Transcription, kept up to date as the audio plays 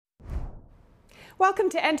Welcome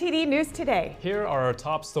to NTD News Today. Here are our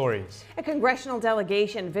top stories. A congressional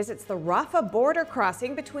delegation visits the Rafah border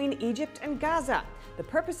crossing between Egypt and Gaza. The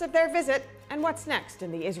purpose of their visit and what's next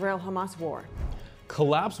in the Israel-Hamas war.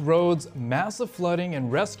 Collapsed roads, massive flooding,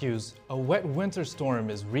 and rescues. A wet winter storm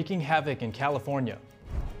is wreaking havoc in California.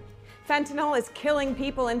 Fentanyl is killing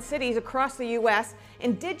people in cities across the U.S.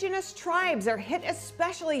 Indigenous tribes are hit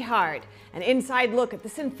especially hard. An inside look at the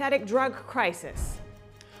synthetic drug crisis.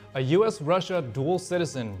 A U.S.-Russia dual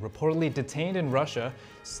citizen reportedly detained in Russia.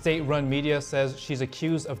 State-run media says she's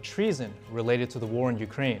accused of treason related to the war in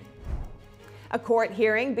Ukraine. A court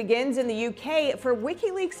hearing begins in the UK for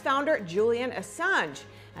WikiLeaks founder Julian Assange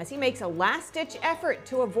as he makes a last-ditch effort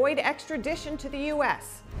to avoid extradition to the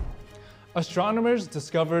U.S. Astronomers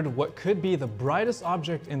discovered what could be the brightest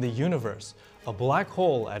object in the universe. A black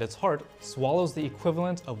hole at its heart swallows the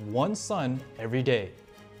equivalent of one sun every day.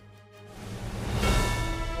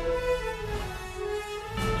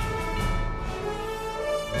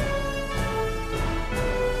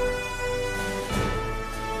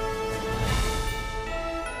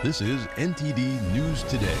 This is NTD News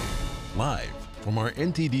Today, live from our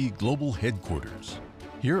NTD Global Headquarters.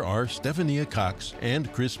 Here are Stephania Cox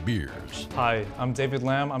and Chris Beers. Hi, I'm David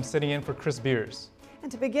Lamb. I'm sitting in for Chris Beers.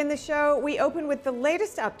 And to begin the show, we open with the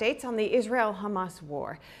latest updates on the Israel-Hamas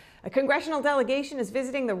war. A congressional delegation is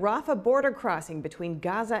visiting the Rafah border crossing between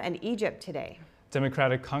Gaza and Egypt today.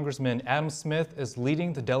 Democratic Congressman Adam Smith is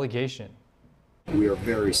leading the delegation. We are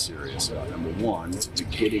very serious about, number one,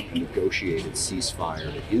 getting a negotiated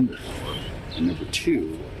ceasefire to end the war, and number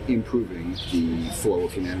two, improving the flow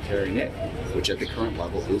of humanitarian aid, which at the current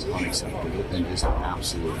level is unacceptable and is an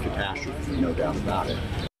absolute catastrophe, no doubt about it.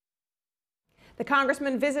 The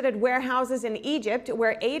congressman visited warehouses in Egypt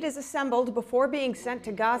where aid is assembled before being sent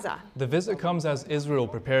to Gaza. The visit comes as Israel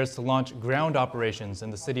prepares to launch ground operations in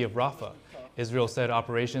the city of Rafah. Israel said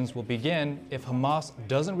operations will begin if Hamas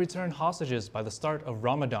doesn't return hostages by the start of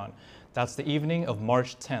Ramadan. That's the evening of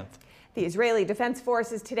March 10th. The Israeli Defense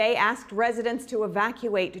Forces today asked residents to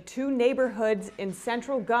evacuate 2 neighborhoods in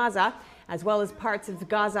central Gaza, as well as parts of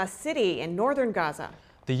Gaza City in northern Gaza.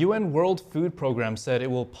 The UN World Food Program said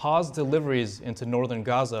it will pause deliveries into northern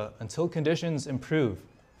Gaza until conditions improve.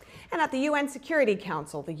 And at the UN Security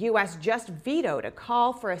Council, the U.S. just vetoed a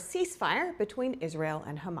call for a ceasefire between Israel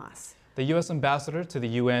and Hamas. The U.S. ambassador to the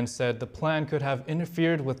UN said the plan could have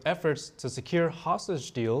interfered with efforts to secure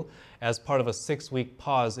hostage deal as part of a 6-week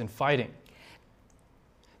pause in fighting.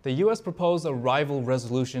 The U.S. proposed a rival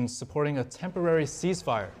resolution supporting a temporary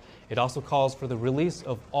ceasefire. It also calls for the release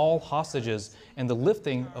of all hostages and the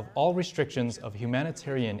lifting of all restrictions of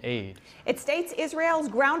humanitarian aid. It states Israel's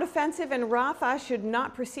ground offensive in Rafah should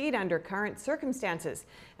not proceed under current circumstances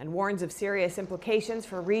and warns of serious implications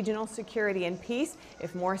for regional security and peace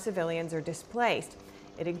if more civilians are displaced.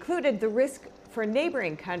 It included the risk for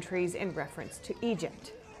neighboring countries in reference to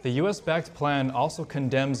Egypt. The U.S.-backed plan also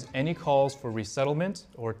condemns any calls for resettlement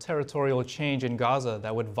or territorial change in Gaza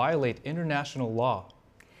that would violate international law.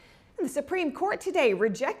 The Supreme Court today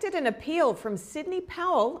rejected an appeal from Sidney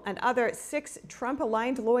Powell and other 6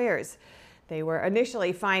 Trump-aligned lawyers. They were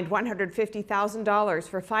initially fined $150,000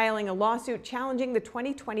 for filing a lawsuit challenging the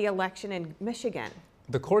 2020 election in Michigan.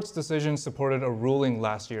 The court's decision supported a ruling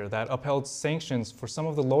last year that upheld sanctions for some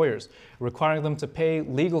of the lawyers, requiring them to pay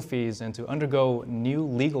legal fees and to undergo new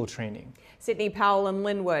legal training. Sidney Powell and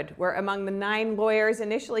Linwood were among the 9 lawyers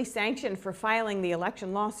initially sanctioned for filing the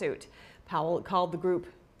election lawsuit. Powell called the group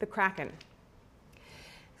the Kraken.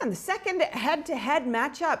 And the second head-to-head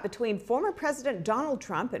matchup between former President Donald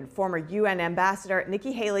Trump and former UN Ambassador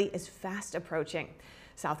Nikki Haley is fast approaching.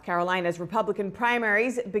 South Carolina's Republican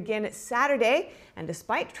primaries begin Saturday, and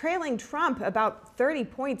despite trailing Trump about 30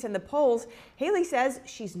 points in the polls, Haley says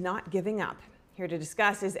she's not giving up. Here to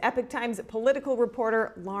discuss is Epoch Times political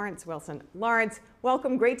reporter Lawrence Wilson. Lawrence,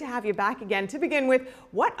 welcome. Great to have you back again. To begin with,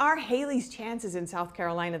 what are Haley's chances in South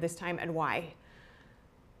Carolina this time and why?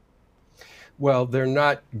 Well, they're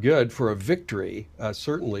not good for a victory,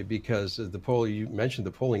 certainly, because the poll you mentioned,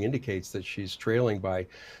 the polling indicates that she's trailing by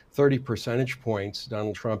 30 percentage points.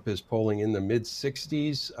 Donald Trump is polling in the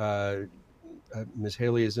mid-60s. Ms.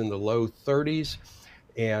 Haley is in the low 30s,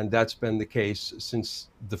 and that's been the case since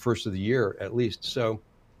the first of the year, at least. So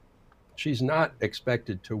she's not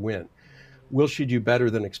expected to win. Will she do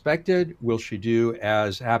better than expected? Will she do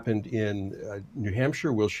as happened in New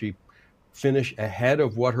Hampshire? Will she finish ahead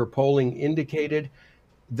of what her polling indicated?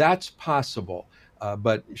 That's possible,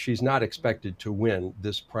 but she's not expected to win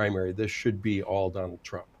this primary. This should be all Donald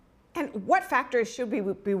Trump. And what factors should we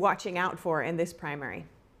be watching out for in this primary?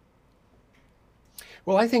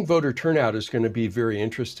 Well, I think voter turnout is going to be very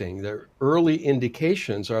interesting. The early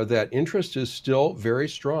indications are that interest is still very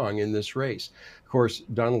strong in this race. Of course,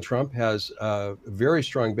 Donald Trump has a very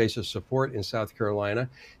strong base of support in South Carolina.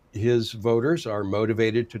 His voters are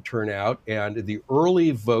motivated to turn out, and the early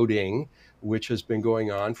voting, which has been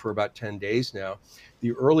going on for about 10 days now,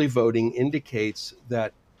 the early voting indicates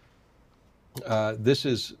that this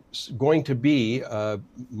is going to be a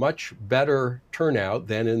much better turnout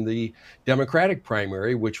than in the Democratic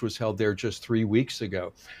primary, which was held there just 3 weeks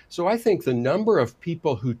ago. So I think the number of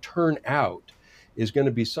people who turn out is going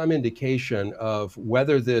to be some indication of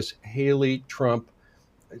whether this Haley-Trump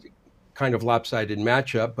kind of lopsided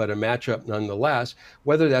matchup, but a matchup nonetheless,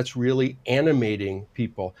 whether that's really animating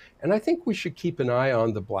people. And I think we should keep an eye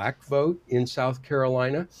on the black vote in South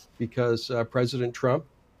Carolina, because President Trump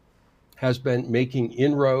has been making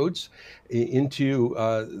inroads into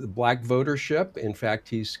the black votership. In fact,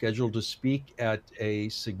 he's scheduled to speak at a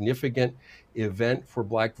significant event for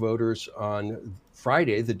black voters on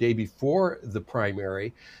Friday, the day before the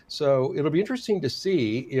primary. So it'll be interesting to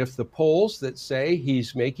see if the polls that say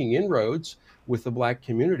he's making inroads with the black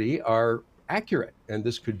community are accurate, and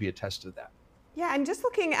this could be a test of that. Yeah, and just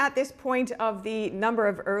looking at this point of the number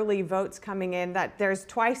of early votes coming in, that there's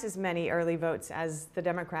twice as many early votes as the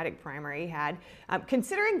Democratic primary had.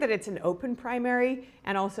 Considering that it's an open primary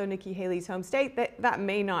and also Nikki Haley's home state, that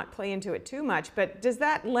may not play into it too much. But does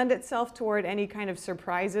that lend itself toward any kind of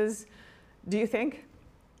surprises, do you think?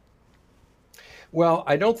 Well,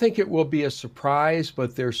 I don't think it will be a surprise,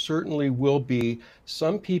 but there certainly will be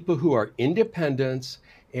some people who are independents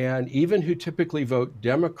and even who typically vote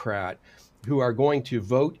Democrat, who are going to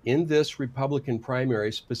vote in this Republican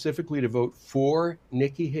primary specifically to vote for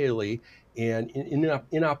Nikki Haley and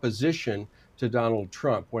in opposition to Donald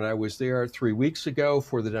Trump. When I was there 3 weeks ago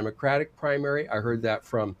for the Democratic primary, I heard that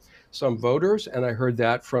from some voters, and I heard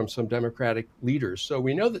that from some Democratic leaders. So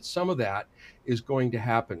we know that some of that is going to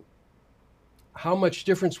happen. How much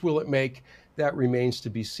difference will it make? That remains to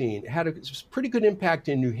be seen. It had a pretty good impact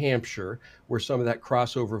in New Hampshire, where some of that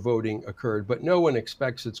crossover voting occurred, but no one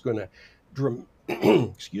expects it's going to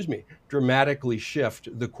dramatically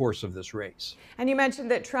shift the course of this race. And you mentioned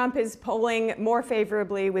that Trump is polling more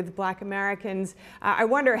favorably with Black Americans. I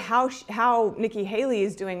wonder how Nikki Haley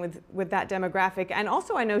is doing with that demographic. And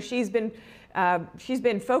also, I know she's been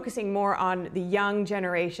focusing more on the young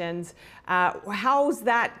generations. How's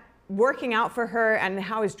that working out for her, and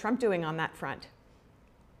how is Trump doing on that front?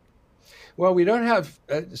 Well, we don't have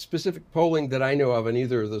specific polling that I know of on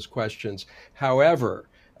either of those questions. However,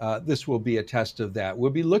 this will be a test of that. We'll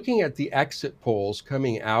be looking at the exit polls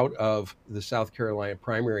coming out of the South Carolina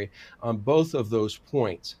primary on both of those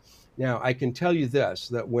points. Now, I can tell you this,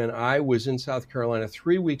 that when I was in South Carolina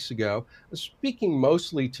 3 weeks ago, I was speaking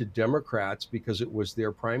mostly to Democrats because it was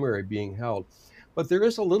their primary being held. But there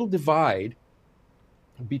is a little divide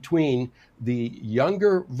between the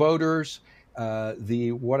younger voters,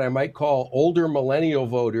 the what I might call older millennial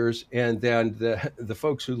voters, and then the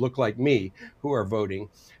folks who look like me who are voting.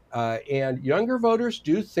 And younger voters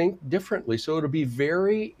do think differently. So it'll be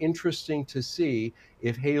very interesting to see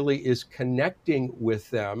if Haley is connecting with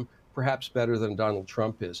them, perhaps better than Donald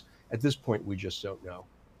Trump is. At this point, we just don't know.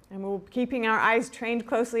 And we're keeping our eyes trained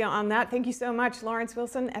closely on that. Thank you so much, Lawrence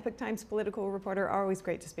Wilson, Epoch Times political reporter. Always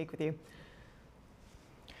great to speak with you.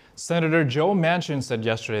 Senator Joe Manchin said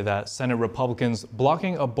yesterday that Senate Republicans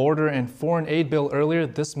blocking a border and foreign aid bill earlier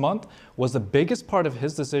this month was the biggest part of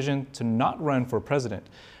his decision to not run for president.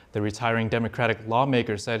 The retiring Democratic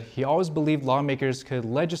lawmaker said he always believed lawmakers could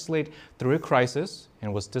legislate through a crisis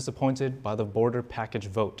and was disappointed by the border package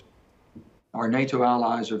vote. Our NATO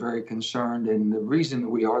allies are very concerned, and the reason that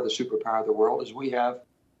we are the superpower of the world is we have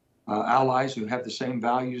allies who have the same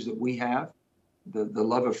values that we have. The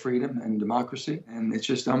love of freedom and democracy. And it's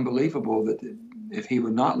just unbelievable that if he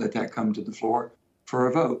would not let that come to the floor for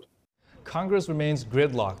a vote. Congress remains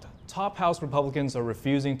gridlocked. Top House Republicans are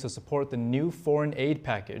refusing to support the new foreign aid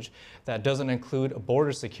package that doesn't include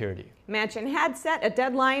border security. Manchin had set a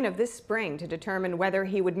deadline of this spring to determine whether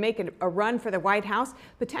he would make a run for the White House,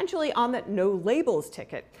 potentially on the no labels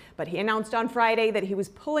ticket. But he announced on Friday that he was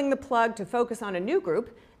pulling the plug to focus on a new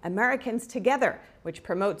group, Americans Together, which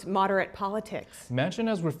promotes moderate politics. Manchin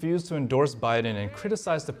has refused to endorse Biden and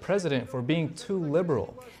criticized the president for being too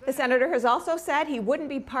liberal. The senator has also said he wouldn't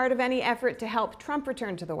be part of any effort to help Trump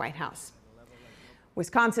return to the White House.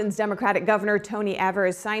 Wisconsin's Democratic Governor Tony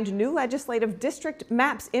Evers signed new legislative district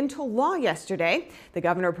maps into law yesterday. The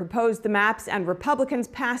governor proposed the maps and Republicans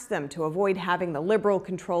passed them to avoid having the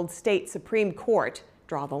liberal-controlled state Supreme Court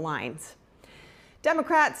draw the lines.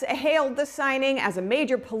 Democrats hailed the signing as a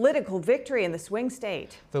major political victory in the swing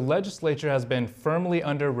state. The legislature has been firmly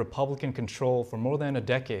under Republican control for more than a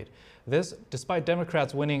decade. This despite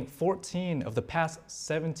Democrats winning 14 of the past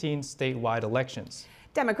 17 statewide elections.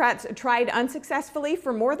 Democrats tried unsuccessfully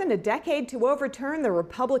for more than a decade to overturn the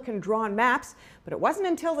Republican-drawn maps, but it wasn't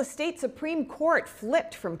until the state Supreme Court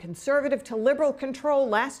flipped from conservative to liberal control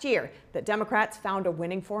last year that Democrats found a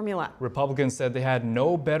winning formula. Republicans said they had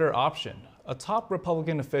no better option. A top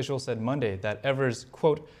Republican official said Monday that Evers,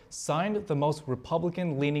 quote, signed the most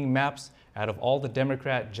Republican-leaning maps out of all the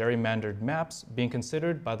Democrat gerrymandered maps being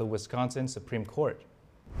considered by the Wisconsin Supreme Court.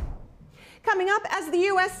 Coming up, as the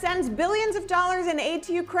U.S. sends billions of dollars in aid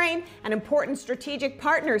to Ukraine, an important strategic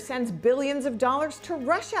partner sends billions of dollars to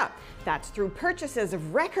Russia. That's through purchases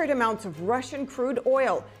of record amounts of Russian crude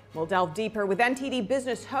oil. We'll delve deeper with NTD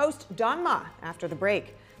business host Don Ma after the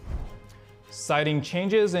break. Citing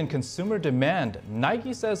changes in consumer demand,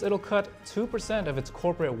 Nike says it'll cut 2% of its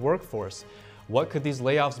corporate workforce. What could these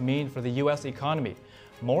layoffs mean for the U.S. economy?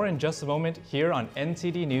 More in just a moment here on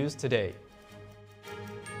NTD News Today.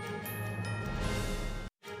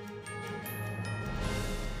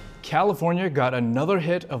 California got another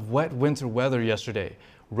hit of wet winter weather yesterday.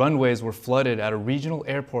 Runways were flooded at a regional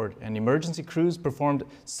airport, and emergency crews performed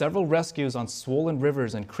several rescues on swollen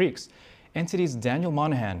rivers and creeks. NTD's Daniel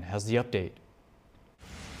Monahan has the update.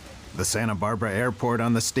 The Santa Barbara airport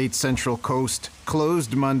on the state's central coast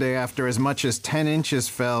closed Monday after as much as 10 inches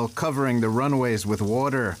fell, covering the runways with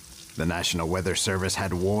water. The National Weather Service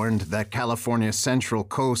had warned that California's central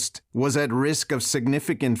coast was at risk of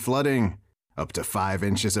significant flooding. Up to 5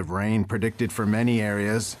 inches of rain predicted for many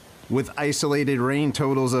areas, with isolated rain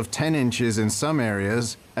totals of 10 inches in some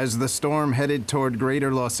areas as the storm headed toward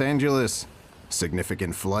greater Los Angeles.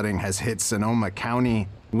 Significant flooding has hit Sonoma County,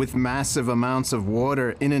 with massive amounts of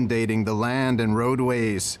water inundating the land and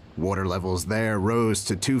roadways. Water levels there rose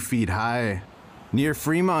to 2 feet high. Near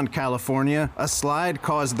Fremont, California, a slide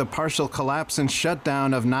caused the partial collapse and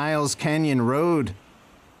shutdown of Niles Canyon Road.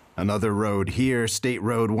 Another road here, State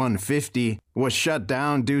Road 150, was shut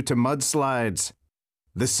down due to mudslides.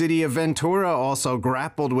 The city of Ventura also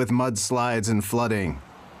grappled with mudslides and flooding.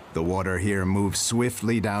 The water here moves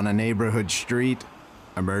swiftly down a neighborhood street.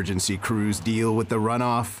 Emergency crews deal with the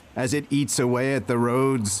runoff as it eats away at the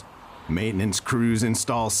roads. Maintenance crews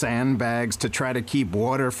install sandbags to try to keep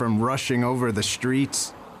water from rushing over the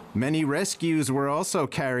streets. Many rescues were also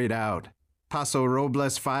carried out. Paso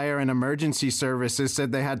Robles Fire and Emergency Services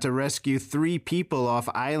said they had to rescue 3 people off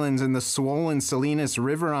islands in the swollen Salinas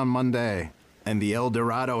River on Monday. And the El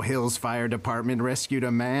Dorado Hills Fire Department rescued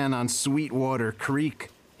a man on Sweetwater Creek.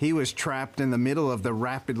 He was trapped in the middle of the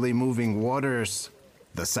rapidly moving waters.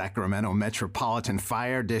 The Sacramento Metropolitan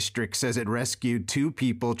Fire District says it rescued 2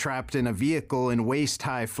 people trapped in a vehicle in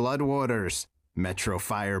waist-high floodwaters. Metro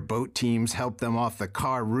Fire boat teams helped them off the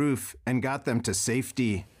car roof and got them to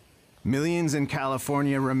safety. Millions in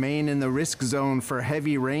California remain in the risk zone for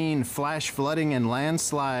heavy rain, flash flooding, and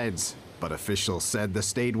landslides. But officials said the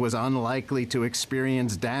state was unlikely to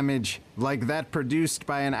experience damage like that produced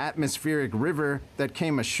by an atmospheric river that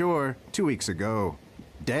came ashore 2 weeks ago.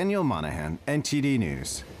 Daniel Monahan, NTD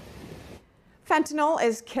News. Fentanyl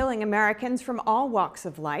is killing Americans from all walks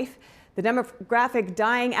of life. The demographic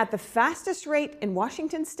dying at the fastest rate in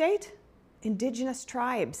Washington state? Indigenous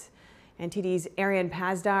tribes. NTD's Arian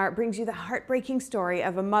Pazdar brings you the heartbreaking story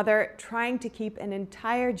of a mother trying to keep an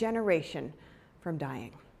entire generation from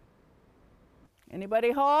dying.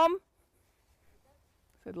 Anybody home?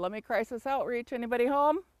 Said, let me crisis outreach. Anybody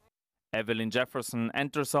home? Evelyn Jefferson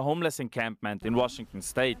enters a homeless encampment in Washington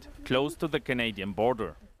state, close to the Canadian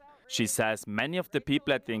border. She says many of the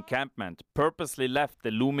people at the encampment purposely left the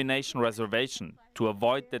Illumination Reservation to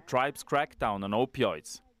avoid the tribe's crackdown on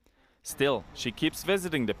opioids. Still, she keeps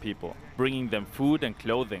visiting the people, bringing them food and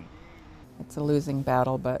clothing. It's a losing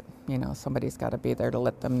battle, but, you know, somebody's got to be there to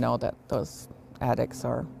let them know that those addicts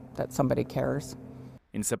are, that somebody cares.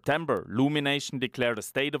 In September, Illumination declared a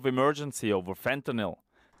state of emergency over fentanyl.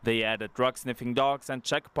 They added drug-sniffing dogs and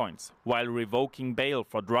checkpoints, while revoking bail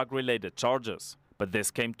for drug-related charges. But this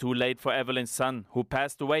came too late for Evelyn's son, who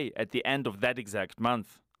passed away at the end of that exact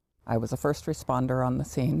month. I was a first responder on the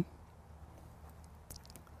scene.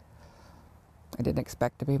 I didn't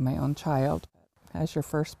expect to be my own child. As your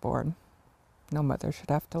firstborn, no mother should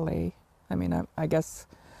have to lay. I mean, I guess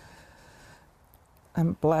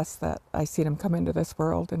I'm blessed that I seen him come into this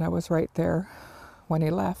world and I was right there when he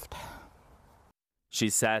left. She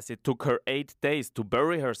says it took her 8 days to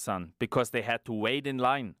bury her son because they had to wait in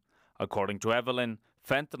line. According to Evelyn,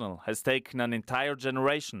 fentanyl has taken an entire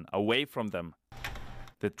generation away from them.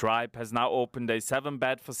 The tribe has now opened a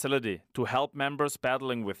 7-bed facility to help members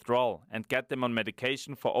battling withdrawal and get them on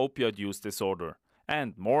medication for opioid use disorder.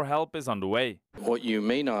 And more help is on the way. What you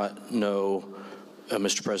may not know,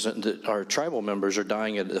 Mr. President, that our tribal members are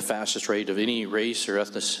dying at the fastest rate of any race or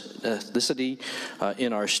ethnicity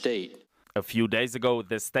in our state. A few days ago,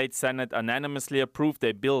 the state Senate unanimously approved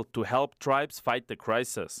a bill to help tribes fight the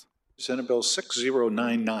crisis. Senate Bill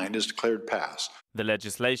 6099 is declared passed. The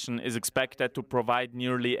legislation is expected to provide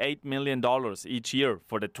nearly $8 million each year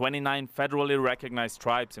for the 29 federally recognized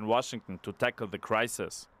tribes in Washington to tackle the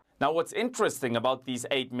crisis. Now, what's interesting about these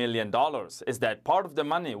 $8 million is that part of the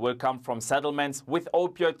money will come from settlements with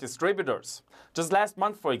opioid distributors. Just last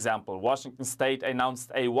month, for example, Washington State announced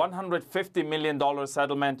a $150 million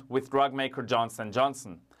settlement with drug maker Johnson &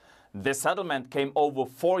 Johnson. This settlement came over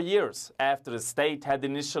 4 years after the state had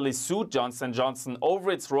initially sued Johnson & Johnson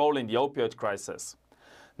over its role in the opioid crisis.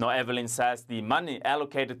 Now, Evelyn says the money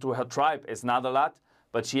allocated to her tribe is not a lot,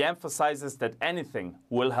 but she emphasizes that anything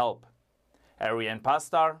will help. Ariane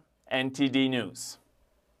Pastar, NTD News.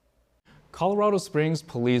 Colorado Springs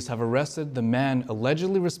police have arrested the man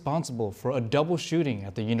allegedly responsible for a double shooting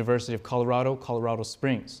at the University of Colorado, Colorado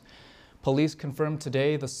Springs. Police confirmed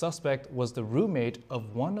today the suspect was the roommate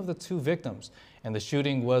of one of the 2 victims, and the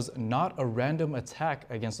shooting was not a random attack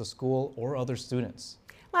against the school or other students.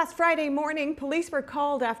 Last Friday morning, police were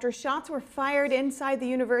called after shots were fired inside the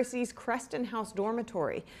university's Creston House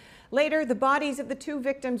dormitory. Later, the bodies of the 2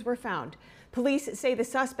 victims were found. Police say the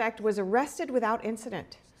suspect was arrested without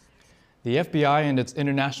incident. The FBI and its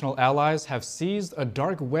international allies have seized a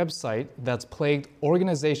dark website that's plagued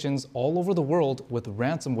organizations all over the world with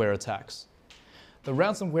ransomware attacks. The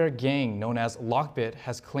ransomware gang known as Lockbit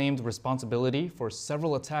has claimed responsibility for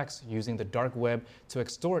several attacks using the dark web to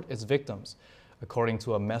extort its victims. According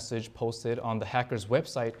to a message posted on the hacker's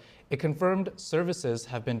website, it confirmed services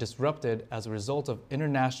have been disrupted as a result of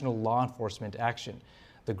international law enforcement action.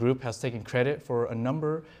 The group has taken credit for a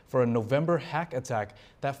November hack attack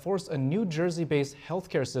that forced a New Jersey-based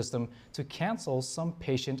healthcare system to cancel some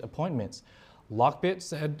patient appointments. Lockbit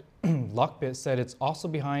said it's also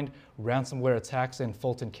behind ransomware attacks in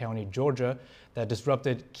Fulton County, Georgia, that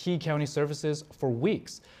disrupted key county services for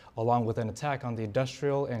weeks, along with an attack on the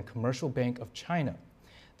Industrial and Commercial Bank of China.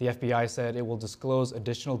 The FBI said it will disclose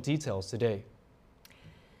additional details today.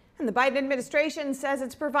 And the Biden administration says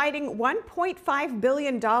it's providing $1.5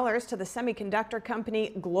 billion to the semiconductor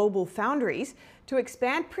company Global Foundries to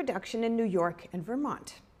expand production in New York and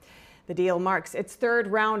Vermont. The deal marks its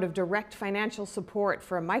 3rd round of direct financial support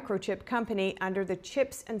for a microchip company under the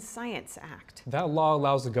CHIPS and Science Act. That law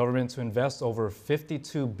allows the government to invest over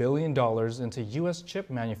 $52 billion into U.S.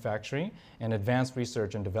 chip manufacturing and advanced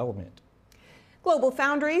research and development. Global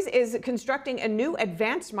Foundries is constructing a new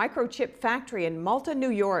advanced microchip factory in Malta, New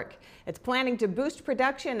York. It's planning to boost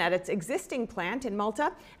production at its existing plant in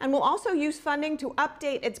Malta and will also use funding to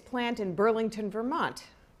update its plant in Burlington, Vermont.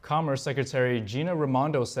 Commerce Secretary Gina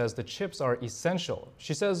Raimondo says the chips are essential.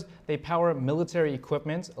 She says they power military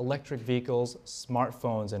equipment, electric vehicles,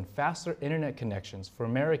 smartphones, and faster internet connections for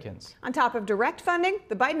Americans. On top of direct funding,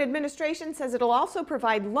 the Biden administration says it'll also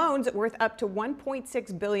provide loans worth up to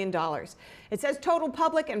 $1.6 billion. It says total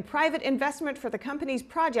public and private investment for the company's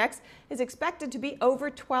projects is expected to be over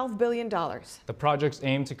 $12 billion. The projects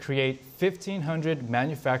aim to create 1,500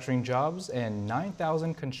 manufacturing jobs and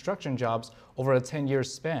 9,000 construction jobs over a 10-year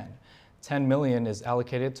span. $10 million is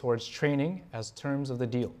allocated towards training as terms of the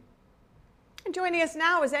deal. And joining us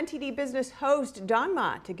now is NTD Business host Don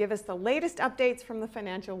Ma to give us the latest updates from the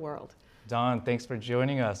financial world. Don, thanks for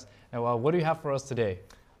joining us. Now, what do you have for us today?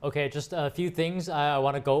 Okay, just a few things I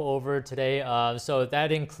want to go over today. So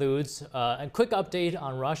that includes a quick update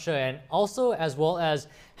on Russia and also as well as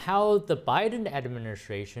how the Biden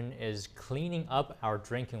administration is cleaning up our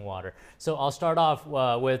drinking water. So I'll start off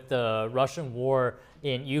with the Russian war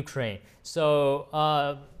in Ukraine.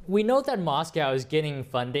 So we know that Moscow is getting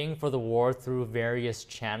funding for the war through various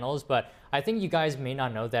channels, but I think you guys may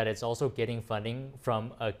not know that it's also getting funding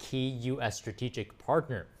from a key U.S. strategic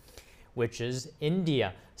partner, which is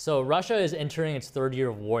India. So Russia is entering its 3rd year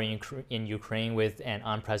of war in Ukraine with an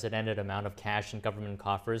unprecedented amount of cash in government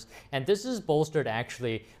coffers. And this is bolstered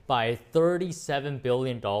actually by $37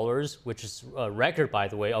 billion, which is a record, by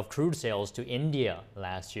the way, of crude sales to India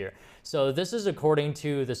last year. So this is according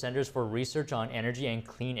to the Centers for Research on Energy and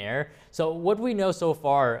Clean Air. So what we know so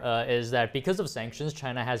far is that because of sanctions,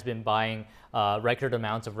 China has been buying record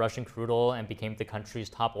amounts of Russian crude oil and became the country's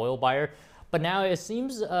top oil buyer. But now it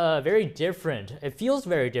seems very different. It feels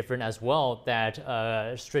very different as well that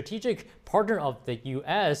a strategic partner of the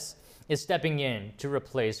U.S. is stepping in to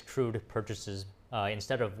replace crude purchases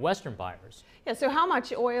instead of Western buyers. Yeah, so how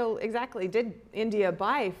much oil exactly did India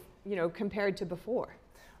buy, compared to before?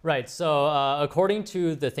 Right, so according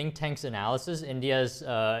to the think tank's analysis, India's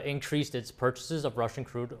increased its purchases of Russian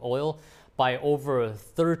crude oil by over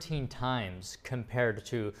 13 times compared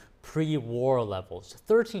to pre-war levels.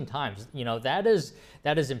 13 times, that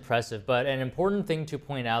is impressive. But an important thing to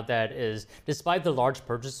point out that is, despite the large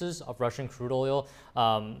purchases of Russian crude oil,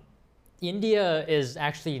 India is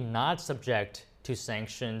actually not subject to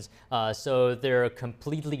sanctions, so they're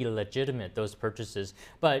completely legitimate, those purchases.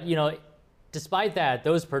 But despite that,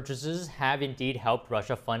 those purchases have indeed helped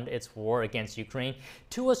Russia fund its war against Ukraine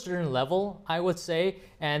to a certain level, I would say,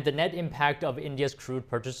 and the net impact of India's crude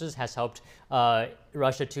purchases has helped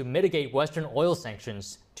Russia to mitigate Western oil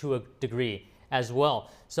sanctions to a degree as well.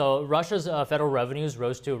 So Russia's federal revenues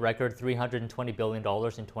rose to a record $320 billion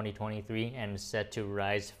in 2023 and is set to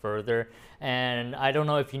rise further. And I don't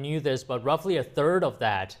know if you knew this, but roughly a third of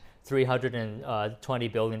that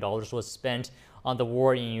 $320 billion was spent on the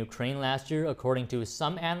war in Ukraine last year, according to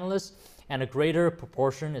some analysts, and a greater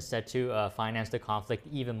proportion is set to finance the conflict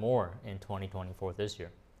even more in 2024 this year.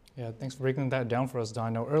 Yeah, thanks for breaking that down for us,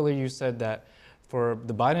 Don. Now, earlier you said that for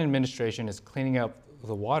the Biden administration is cleaning up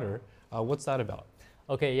the water. What's that about?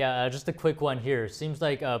 Okay, yeah, just a quick one here. Seems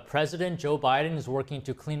like President Joe Biden is working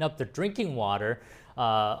to clean up the drinking water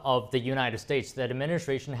of the United States. The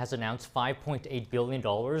administration has announced $5.8 billion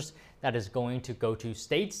that is going to go to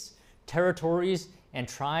states, territories, and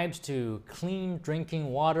tribes to clean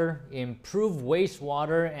drinking water, improve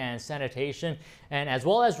wastewater and sanitation, and as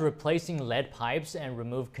well as replacing lead pipes and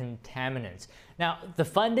remove contaminants. Now, the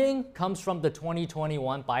funding comes from the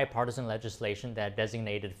 2021 bipartisan legislation that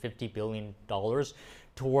designated $50 billion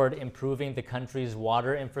toward improving the country's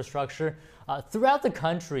water infrastructure. Throughout the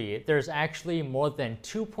country, there's actually more than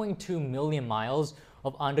 2.2 million miles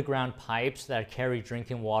of underground pipes that carry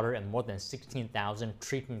drinking water and more than 16,000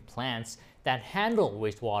 treatment plants that handle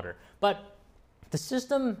wastewater. But the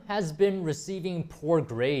system has been receiving poor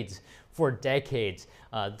grades for decades.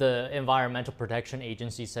 The Environmental Protection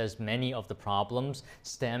Agency says many of the problems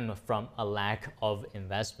stem from a lack of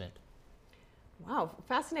investment. Wow,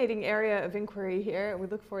 fascinating area of inquiry here. We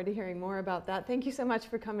look forward to hearing more about that. Thank you so much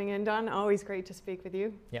for coming in, Don. Always great to speak with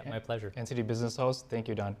you. Yeah, my pleasure. NTD Business Host, thank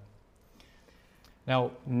you, Don.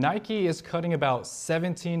 Now, Nike is cutting about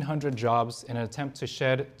 1,700 jobs in an attempt to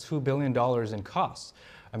shed $2 billion in costs.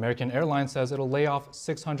 American Airlines says it'll lay off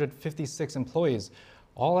 656 employees,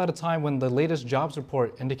 all at a time when the latest jobs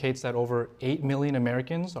report indicates that over 8 million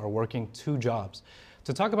Americans are working 2 jobs.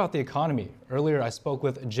 To talk about the economy, earlier I spoke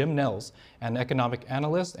with Jim Nels, an economic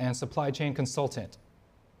analyst and supply chain consultant.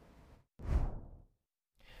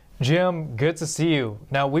 Jim, good to see you.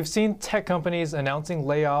 Now, we've seen tech companies announcing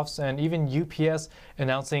layoffs and even UPS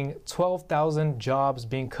announcing 12,000 jobs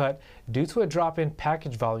being cut due to a drop in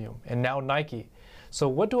package volume, and now Nike. So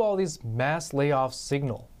what do all these mass layoffs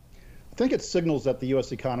signal? I think it signals that the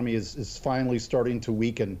U.S. economy is finally starting to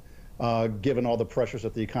weaken, given all the pressures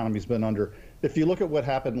that the economy's been under. If you look at what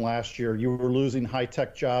happened last year, you were losing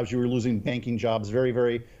high-tech jobs, you were losing banking jobs, very,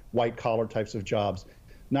 very white-collar types of jobs.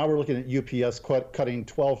 Now we're looking at UPS cutting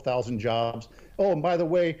 12,000 jobs. Oh, and by the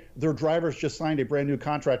way, their drivers just signed a brand new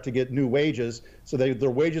contract to get new wages. So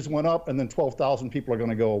their wages went up, and then 12,000 people are going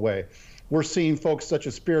to go away. We're seeing folks such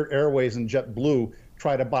as Spirit Airways and JetBlue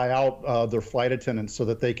try to buy out their flight attendants so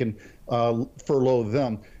that they can furlough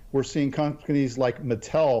them. We're seeing companies like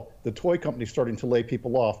Mattel, the toy company, starting to lay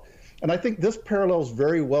people off. And I think this parallels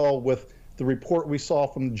very well with the report we saw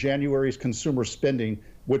from January's consumer spending,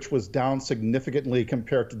 which was down significantly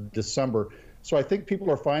compared to December. So I think people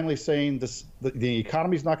are finally saying the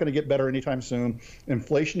economy's not going to get better anytime soon.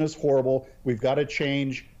 Inflation is horrible. We've got to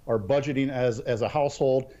change our budgeting as a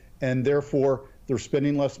household, and therefore they're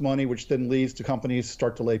spending less money, which then leads to companies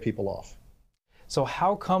start to lay people off. So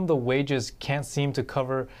how come the wages can't seem to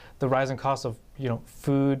cover the rising costs of,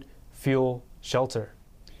 food, fuel, shelter?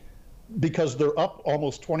 Because they're up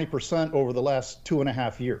almost 20% over the last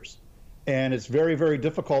 2.5 years. And it's very, very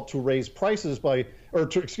difficult to raise prices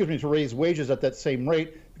to raise wages at that same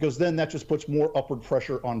rate, because then that just puts more upward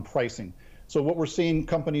pressure on pricing. So what we're seeing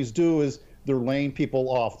companies do is they're laying people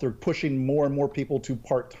off. They're pushing more and more people to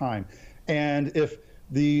part-time. And if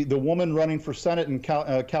the woman running for Senate in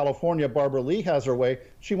California, Barbara Lee, has her way,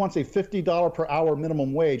 she wants a $50 per hour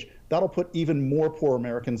minimum wage. That'll put even more poor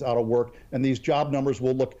Americans out of work, and these job numbers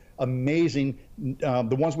will look amazing.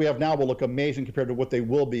 The ones we have now will look amazing compared to what they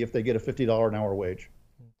will be if they get a $50 an hour wage.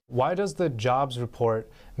 Why does the jobs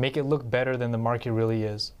report make it look better than the market really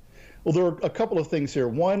is? Well, there are a couple of things here.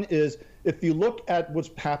 One is, if you look at what's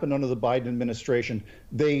happened under the Biden administration,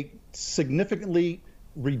 they significantly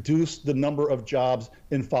reduced the number of jobs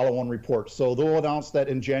in follow-on reports. So they'll announce that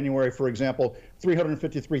in January, for example,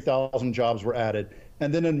 353,000 jobs were added.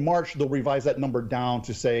 And then in March, they'll revise that number down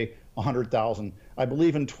to, say, 100,000. I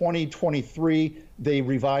believe in 2023, they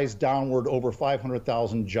revised downward over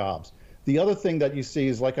 500,000 jobs. The other thing that you see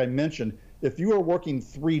is, like I mentioned, if you are working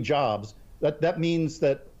 3 jobs, that means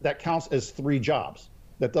that counts as 3 jobs.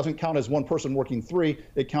 That doesn't count as one person working 3,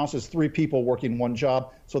 it counts as 3 people working 1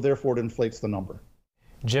 job, so therefore it inflates the number.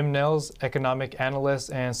 Jim Nels, economic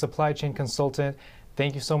analyst and supply chain consultant,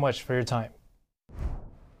 thank you so much for your time.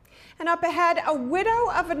 And up ahead, a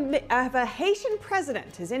widow of a Haitian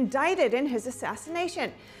president is indicted in his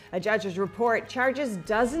assassination. A judge's report charges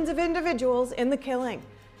dozens of individuals in the killing.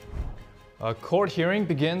 A court hearing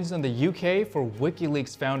begins in the UK for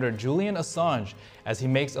WikiLeaks founder Julian Assange as he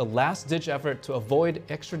makes a last-ditch effort to avoid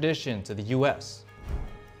extradition to the US.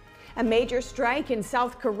 A major strike in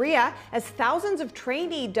South Korea as thousands of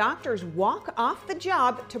trainee doctors walk off the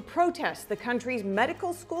job to protest the country's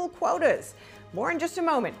medical school quotas. More in just a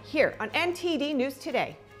moment here on NTD News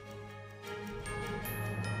Today.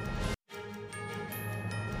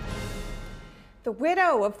 The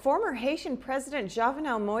widow of former Haitian President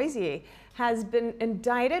Jovenel Moïse has been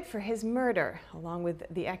indicted for his murder, along with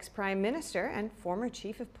the ex-prime minister and former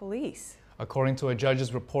chief of police. According to a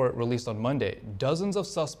judge's report released on Monday, dozens of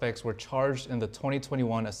suspects were charged in the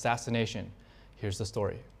 2021 assassination. Here's the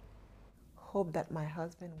story. Hope that my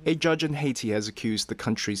husband... A judge in Haiti has accused the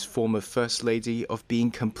country's former First Lady of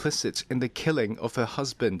being complicit in the killing of her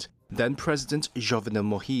husband, then President Jovenel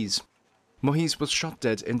Moïse. Moïse was shot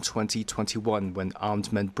dead in 2021 when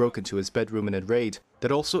armed men broke into his bedroom in a raid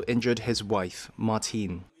that also injured his wife,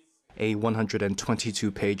 Martine. A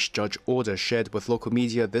 122-page judge order shared with local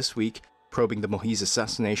media this week probing the Moïse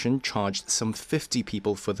assassination charged some 50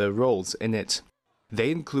 people for their roles in it. They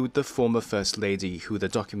include the former First Lady, who the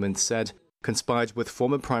document said conspired with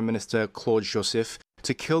former Prime Minister Claude Joseph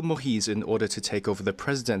to kill Moïse in order to take over the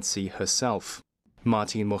presidency herself.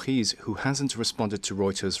 Martine Moïse, who hasn't responded to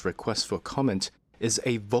Reuters' request for comment, is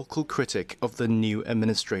a vocal critic of the new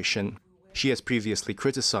administration. She has previously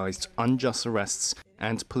criticized unjust arrests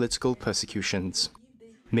and political persecutions.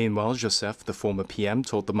 Meanwhile, Joseph, the former PM,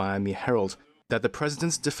 told the Miami Herald that the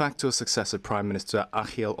president's de facto successor, Prime Minister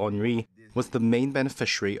Ariel Henry, was the main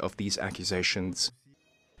beneficiary of these accusations.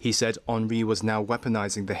 He said Henry was now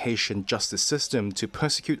weaponizing the Haitian justice system to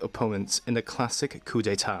persecute opponents in a classic coup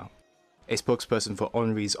d'etat. A spokesperson for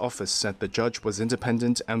Henry's office said the judge was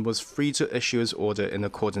independent and was free to issue his order in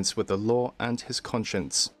accordance with the law and his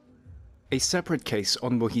conscience. A separate case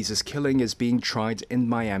on Moïse's killing is being tried in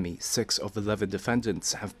Miami. 6 of 11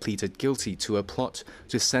 defendants have pleaded guilty to a plot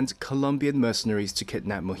to send Colombian mercenaries to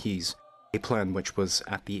kidnap Moïse, a plan which was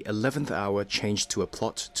at the 11th hour changed to a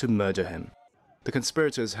plot to murder him. The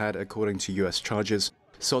conspirators had, according to U.S. charges,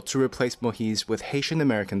 sought to replace Moïse with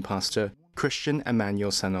Haitian-American pastor Christian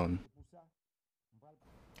Emmanuel Sanon.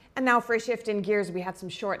 And now for a shift in gears, we have some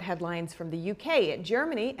short headlines from the UK,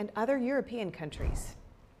 Germany, and other European countries.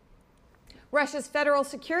 Russia's Federal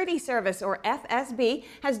Security Service, or FSB,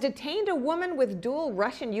 has detained a woman with dual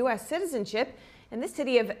Russian-U.S. citizenship in the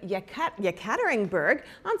city of Yekaterinburg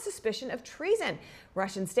on suspicion of treason.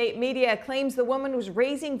 Russian state media claims the woman was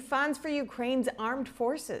raising funds for Ukraine's armed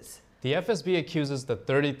forces. The FSB accuses the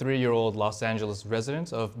 33-year-old Los Angeles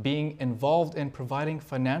resident of being involved in providing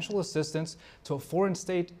financial assistance to a foreign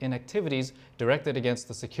state in activities directed against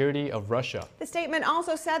the security of Russia. The statement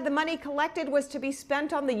also said the money collected was to be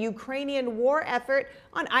spent on the Ukrainian war effort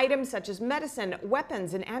on items such as medicine,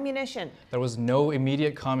 weapons, and ammunition. There was no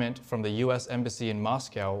immediate comment from the U.S. Embassy in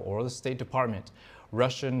Moscow or the State Department.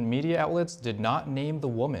 Russian media outlets did not name the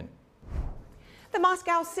woman. The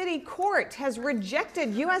Moscow City Court has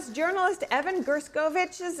rejected U.S. journalist Evan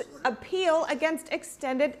Gershovich's appeal against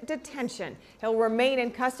extended detention. He'll remain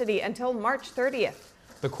in custody until March 30th.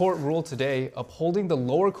 The court ruled today, upholding the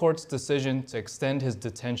lower court's decision to extend his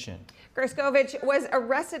detention. Gershovich was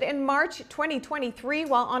arrested in March 2023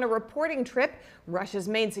 while on a reporting trip. Russia's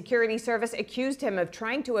main security service accused him of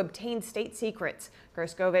trying to obtain state secrets.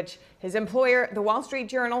 Gershovich, his employer, the Wall Street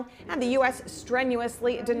Journal, and the U.S.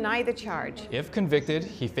 strenuously deny the charge. If convicted,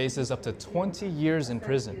 he faces up to 20 years in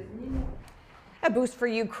prison. A boost for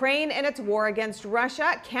Ukraine in its war against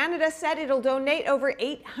Russia. Canada said it'll donate over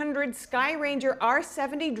 800 Skyranger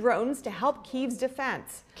R-70 drones to help Kyiv's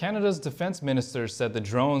defense. Canada's defense minister said the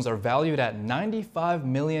drones are valued at 95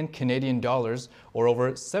 million Canadian dollars or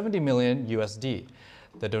over 70 million USD.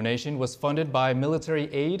 The donation was funded by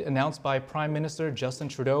military aid announced by Prime Minister Justin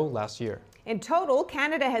Trudeau last year. In total,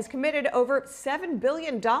 Canada has committed over $7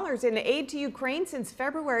 billion in aid to Ukraine since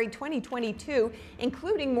February 2022,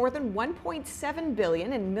 including more than $1.7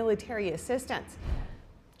 billion in military assistance.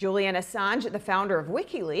 Julian Assange, the founder of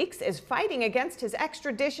WikiLeaks, is fighting against his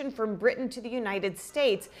extradition from Britain to the United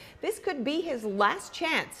States. This could be his last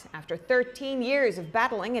chance after 13 years of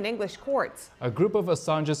battling in English courts. A group of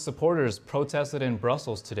Assange's supporters protested in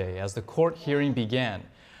Brussels today as the court hearing began.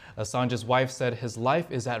 Assange's wife said his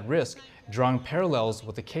life is at risk, drawing parallels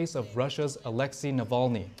with the case of Russia's Alexei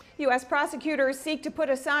Navalny. U.S. prosecutors seek to put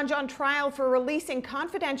Assange on trial for releasing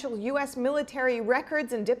confidential U.S. military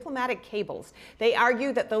records and diplomatic cables. They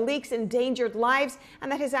argue that the leaks endangered lives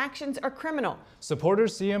and that his actions are criminal.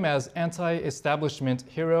 Supporters see him as anti-establishment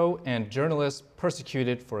hero and journalist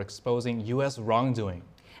persecuted for exposing U.S. wrongdoing.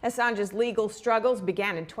 Assange's legal struggles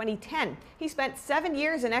began in 2010. He spent 7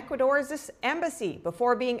 years in Ecuador's embassy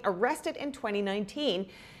before being arrested in 2019.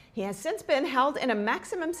 He has since been held in a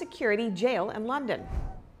maximum security jail in London.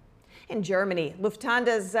 In Germany,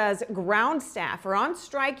 Lufthansa's ground staff are on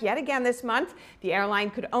strike yet again this month. The airline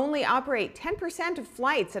could only operate 10% of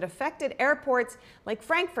flights at affected airports like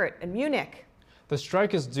Frankfurt and Munich. The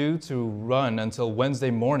strike is due to run until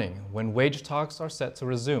Wednesday morning, when wage talks are set to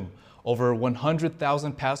resume. Over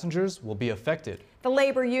 100,000 passengers will be affected. The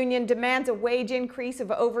labor union demands a wage increase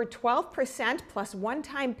of over 12% plus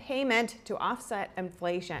one-time payment to offset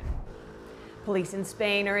inflation. Police in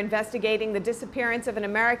Spain are investigating the disappearance of an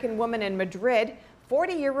American woman in Madrid.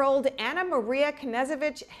 40-year-old Ana Maria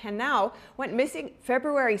Knezovic Henao went missing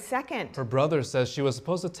February 2nd. Her brother says she was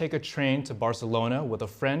supposed to take a train to Barcelona with a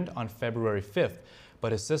friend on February 5th,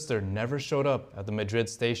 but his sister never showed up at the Madrid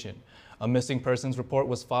station. A missing persons report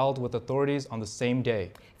was filed with authorities on the same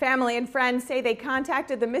day. Family and friends say they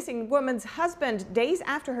contacted the missing woman's husband days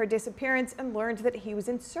after her disappearance and learned that he was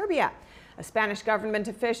in Serbia. A Spanish government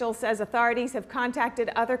official says authorities have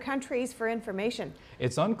contacted other countries for information.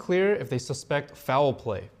 It's unclear if they suspect foul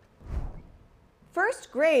play.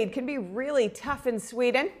 First grade can be really tough in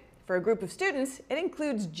Sweden. For a group of students, it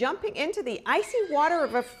includes jumping into the icy water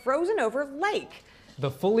of a frozen-over lake. The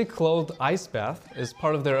fully clothed ice bath is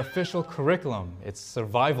part of their official curriculum. It's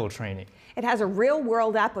survival training. It has a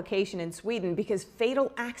real-world application in Sweden because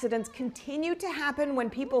fatal accidents continue to happen when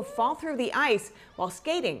people fall through the ice while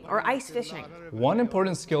skating or ice fishing. One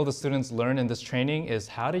important skill the students learn in this training is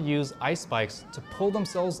how to use ice bikes to pull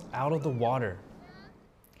themselves out of the water.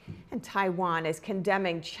 And Taiwan is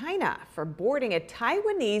condemning China for boarding a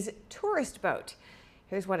Taiwanese tourist boat.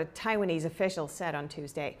 Here's what a Taiwanese official said on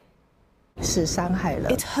Tuesday.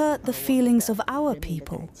 It hurt the feelings of our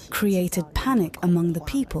people, created panic among the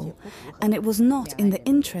people, and it was not in the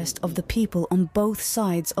interest of the people on both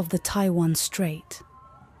sides of the Taiwan Strait.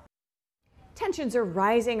 Tensions are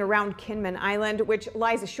rising around Kinmen Island, which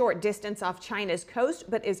lies a short distance off China's coast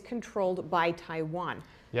but is controlled by Taiwan.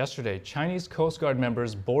 Yesterday, Chinese Coast Guard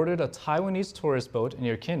members boarded a Taiwanese tourist boat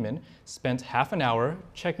near Kinmen, spent half an hour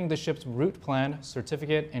checking the ship's route plan,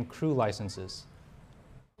 certificate, and crew licenses.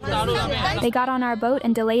 They got on our boat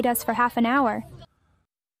and delayed us for half an hour.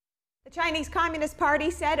 The Chinese Communist Party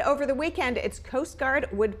said over the weekend its Coast Guard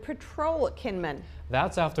would patrol Kinmen.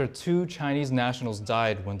 That's after 2 Chinese nationals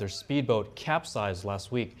died when their speedboat capsized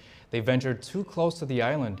last week. They ventured too close to the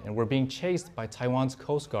island and were being chased by Taiwan's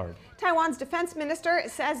Coast Guard. Taiwan's defense minister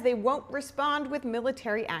says they won't respond with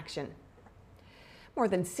military action. More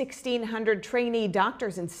than 1,600 trainee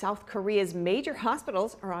doctors in South Korea's major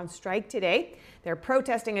hospitals are on strike today. They're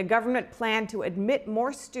protesting a government plan to admit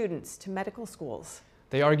more students to medical schools.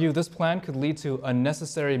 They argue this plan could lead to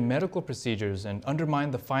unnecessary medical procedures and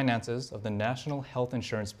undermine the finances of the National Health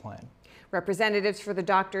Insurance Plan. Representatives for the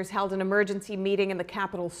doctors held an emergency meeting in the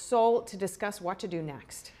capital, Seoul, to discuss what to do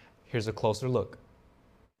next. Here's a closer look.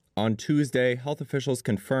 On Tuesday, health officials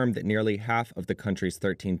confirmed that nearly half of the country's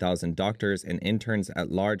 13,000 doctors and interns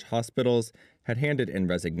at large hospitals had handed in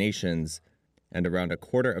resignations, and around a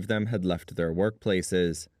quarter of them had left their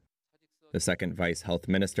workplaces. The second vice health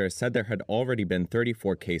minister said there had already been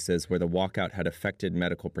 34 cases where the walkout had affected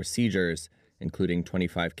medical procedures, including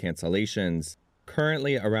 25 cancellations.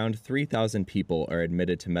 Currently, around 3,000 people are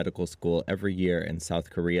admitted to medical school every year in South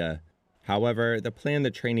Korea. However, the plan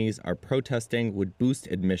the trainees are protesting would boost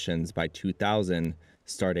admissions by 2,000,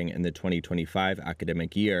 starting in the 2025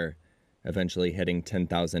 academic year, eventually hitting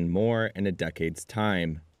 10,000 more in a decade's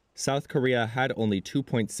time. South Korea had only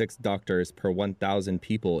 2.6 doctors per 1,000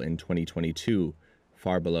 people in 2022,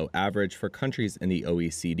 far below average for countries in the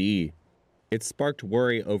OECD. It sparked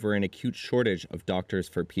worry over an acute shortage of doctors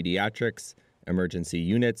for pediatrics, emergency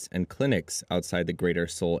units, and clinics outside the greater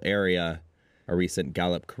Seoul area. A recent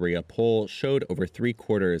Gallup Korea poll showed over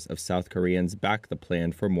 3/4 of South Koreans back the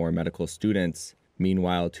plan for more medical students.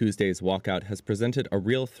 Meanwhile, Tuesday's walkout has presented a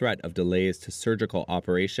real threat of delays to surgical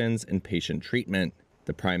operations and patient treatment.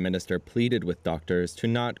 The Prime Minister pleaded with doctors to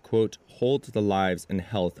not, quote, hold the lives and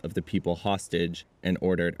health of the people hostage, and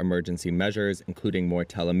ordered emergency measures including more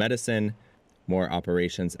telemedicine, more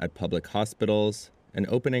operations at public hospitals, and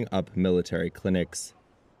opening up military clinics.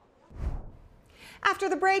 After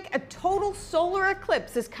the break, a total solar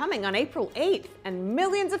eclipse is coming on April 8th, and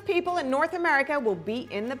millions of people in North America will be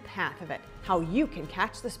in the path of it. How you can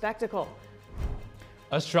catch the spectacle.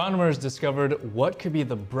 Astronomers discovered what could be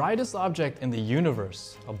the brightest object in the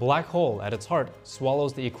universe. A black hole at its heart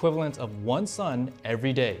swallows the equivalent of one sun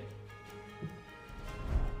every day.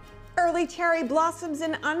 Early cherry blossoms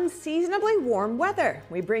in unseasonably warm weather.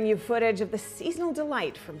 We bring you footage of the seasonal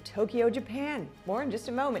delight from Tokyo, Japan. More in just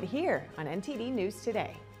a moment here on NTD News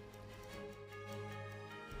Today.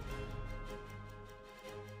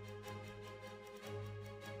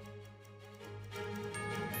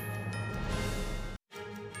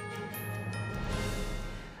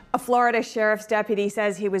 A Florida sheriff's deputy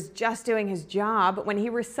says he was just doing his job when he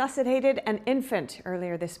resuscitated an infant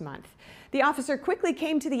earlier this month. The officer quickly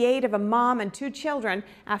came to the aid of a mom and 2 children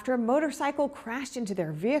after a motorcycle crashed into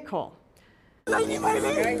their vehicle. My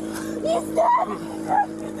baby! He's dead!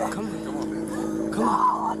 Come on. Come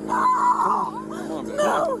on.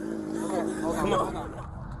 No! Come on.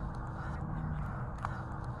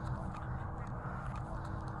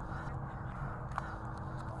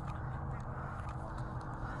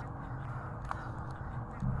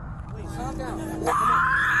 Calm down. No!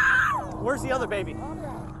 Where's the other baby?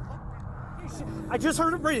 I just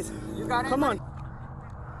heard her breathe. You got it? Come on.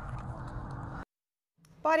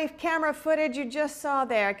 Body camera footage you just saw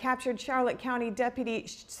there captured Charlotte County Deputy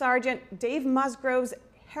Sergeant Dave Musgrove's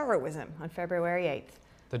heroism on February 8th.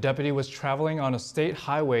 The deputy was traveling on a state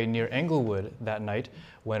highway near Englewood that night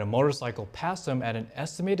when a motorcycle passed him at an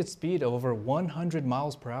estimated speed of over 100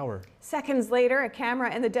 miles per hour. Seconds later, a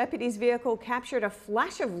camera in the deputy's vehicle captured a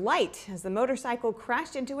flash of light as the motorcycle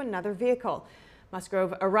crashed into another vehicle.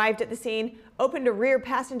 Musgrove arrived at the scene, opened a rear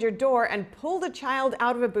passenger door, and pulled a child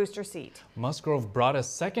out of a booster seat. Musgrove brought a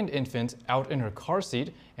second infant out in her car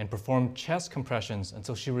seat and performed chest compressions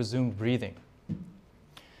until she resumed breathing.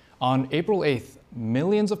 On April 8th,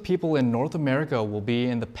 millions of people in North America will be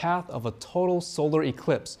in the path of a total solar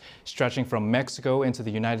eclipse. Stretching from Mexico into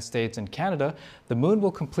the United States and Canada, the moon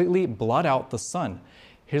will completely blot out the sun.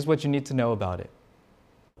 Here's what you need to know about it.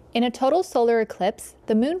 In a total solar eclipse,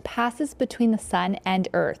 the moon passes between the sun and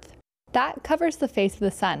Earth. That covers the face of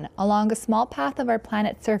the sun along a small path of our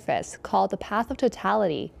planet's surface called the path of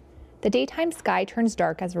totality. The daytime sky turns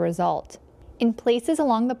dark as a result. In places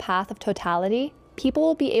along the path of totality, people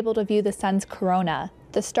will be able to view the sun's corona,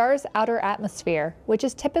 the star's outer atmosphere, which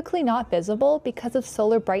is typically not visible because of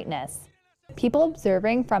solar brightness. People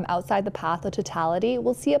observing from outside the path of totality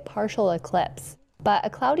will see a partial eclipse, but a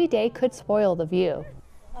cloudy day could spoil the view.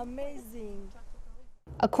 Amazing.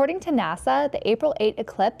 According to NASA, the April 8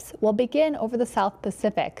 eclipse will begin over the South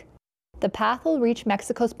Pacific. The path will reach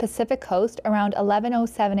Mexico's Pacific coast around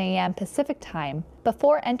 11:07 a.m. Pacific time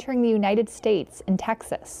before entering the United States in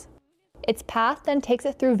Texas. Its path then takes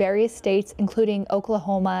it through various states including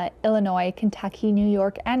Oklahoma, Illinois, Kentucky, New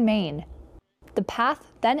York, and Maine. The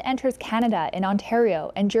path then enters Canada in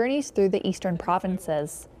Ontario and journeys through the eastern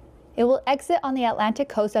provinces. It will exit on the Atlantic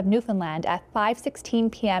coast of Newfoundland at 5:16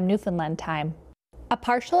 p.m. Newfoundland time. A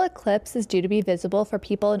partial eclipse is due to be visible for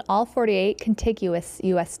people in all 48 contiguous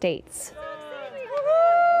U.S. states.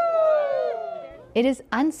 It is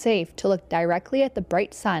unsafe to look directly at the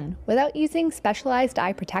bright sun without using specialized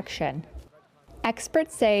eye protection.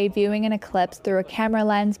 Experts say viewing an eclipse through a camera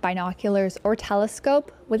lens, binoculars, or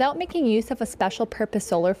telescope without making use of a special purpose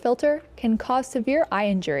solar filter can cause severe eye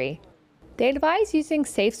injury. They advise using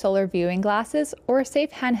safe solar viewing glasses or a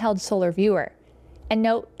safe handheld solar viewer. And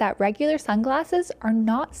note that regular sunglasses are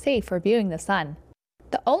not safe for viewing the sun.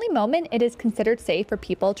 The only moment it is considered safe for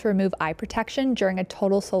people to remove eye protection during a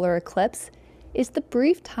total solar eclipse is the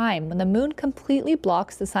brief time when the moon completely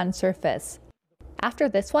blocks the sun's surface. After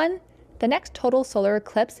this one, the next total solar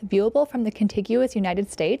eclipse viewable from the contiguous United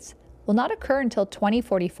States will not occur until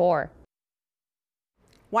 2044.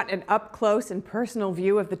 Want an up-close and personal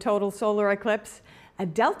view of the total solar eclipse? A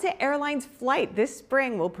Delta Airlines flight this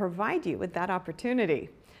spring will provide you with that opportunity.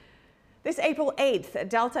 This April 8th,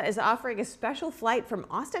 Delta is offering a special flight from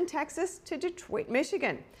Austin, Texas to Detroit,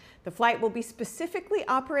 Michigan. The flight will be specifically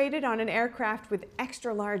operated on an aircraft with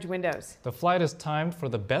extra large windows. The flight is timed for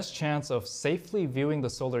the best chance of safely viewing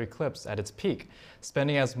the solar eclipse at its peak,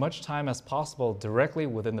 spending as much time as possible directly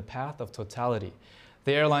within the path of totality.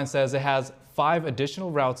 The airline says it has 5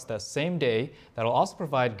 additional routes that same day that will also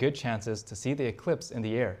provide good chances to see the eclipse in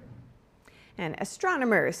the air. And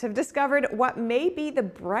astronomers have discovered what may be the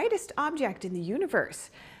brightest object in the universe.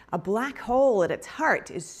 A black hole at its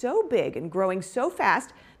heart is so big and growing so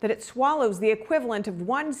fast that it swallows the equivalent of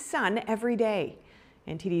one sun every day.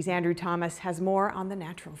 NTD's Andrew Thomas has more on the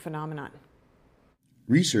natural phenomenon.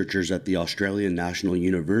 Researchers at the Australian National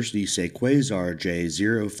University say quasar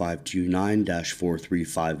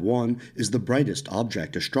J0529-4351 is the brightest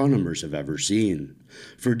object astronomers have ever seen.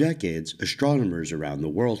 For decades, astronomers around the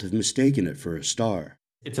world have mistaken it for a star.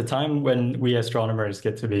 It's a time when we astronomers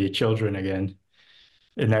get to be children again,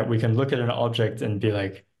 in that we can look at an object and be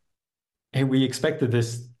like, hey, we expected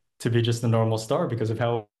this to be just a normal star because of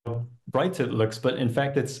how bright it looks, but in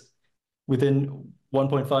fact it's within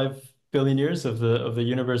 1.5 billion years of the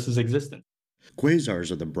universe's existence.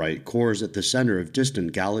 Quasars are the bright cores at the center of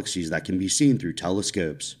distant galaxies that can be seen through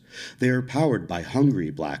telescopes. They are powered by hungry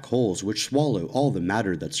black holes which swallow all the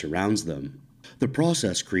matter that surrounds them. The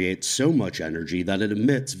process creates so much energy that it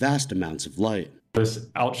emits vast amounts of light. This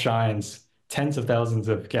outshines tens of thousands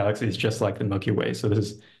of galaxies just like the Milky Way. So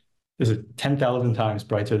this is 10,000 times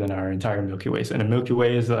brighter than our entire Milky Way. And the Milky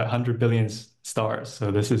Way is 100 billion stars.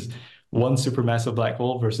 So this is one supermassive black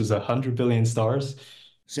hole versus 100 billion stars.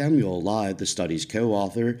 Samuel Lai, the study's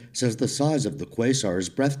co-author, says the size of the quasar is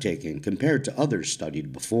breathtaking compared to others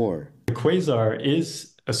studied before. The quasar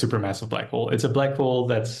is a supermassive black hole. It's a black hole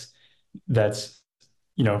that's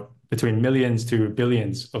between millions to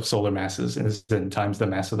billions of solar masses and times the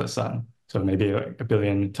mass of the sun. So maybe a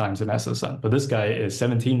billion times the mass of the sun. But this guy is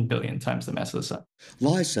 17 billion times the mass of the sun.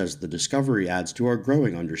 Lai says the discovery adds to our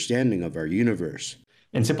growing understanding of our universe.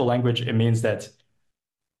 In simple language, it means that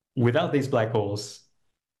without these black holes,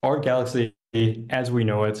 our galaxy, as we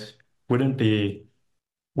know it, wouldn't be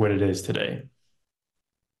what it is today.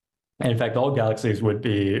 And in fact, all galaxies would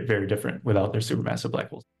be very different without their supermassive black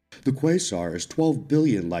holes. The quasar is 12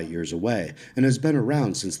 billion light-years away and has been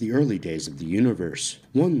around since the early days of the universe.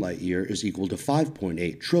 1 light-year is equal to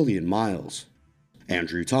 5.8 trillion miles.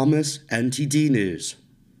 Andrew Thomas, NTD News.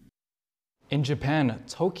 In Japan,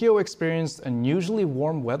 Tokyo experienced unusually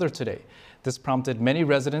warm weather today. This prompted many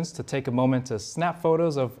residents to take a moment to snap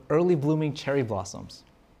photos of early blooming cherry blossoms.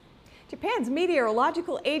 Japan's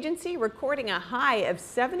meteorological agency recording a high of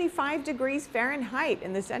 75 degrees Fahrenheit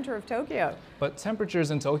in the center of Tokyo. But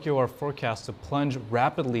temperatures in Tokyo are forecast to plunge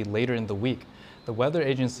rapidly later in the week. The weather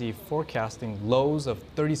agency forecasting lows of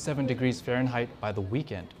 37 degrees Fahrenheit by the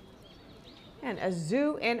weekend. And a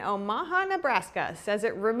zoo in Omaha, Nebraska says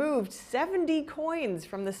it removed 70 coins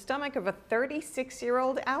from the stomach of a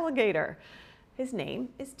 36-year-old alligator. His name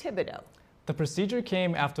is Thibodeau. The procedure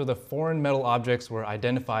came after the foreign metal objects were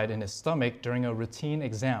identified in his stomach during a routine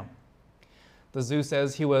exam. The zoo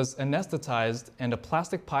says he was anesthetized and a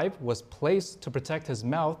plastic pipe was placed to protect his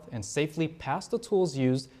mouth and safely pass the tools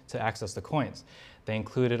used to access the coins. They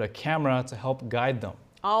included a camera to help guide them.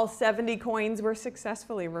 All 70 coins were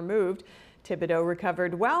successfully removed. Thibodeau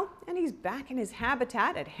recovered well, and he's back in his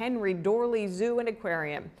habitat at Henry Dorley Zoo and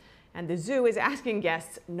Aquarium. And the zoo is asking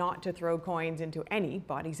guests not to throw coins into any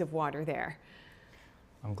bodies of water there.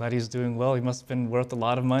 I'm glad he's doing well. He must have been worth a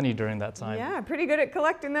lot of money during that time. Yeah, pretty good at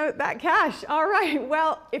collecting that cash. All right,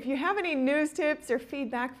 well, if you have any news tips or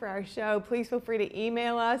feedback for our show, please feel free to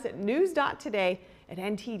email us at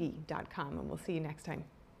news.today@ntd.com, and we'll see you next time.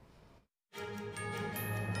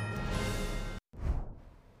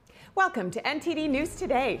 Welcome to NTD News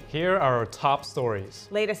Today. Here are our top stories.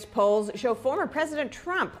 Latest polls show former President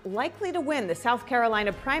Trump likely to win the South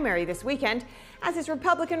Carolina primary this weekend as his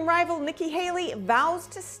Republican rival Nikki Haley vows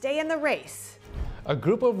to stay in the race. A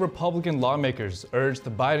group of Republican lawmakers urged the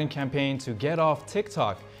Biden campaign to get off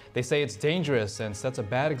TikTok. They say it's dangerous and sets a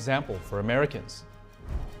bad example for Americans.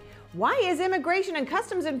 Why is Immigration and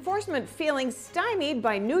Customs Enforcement feeling stymied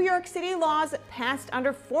by New York City laws passed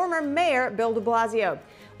under former Mayor Bill de Blasio?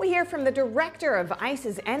 We hear from the director of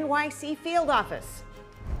ICE's NYC field office.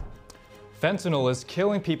 Fentanyl is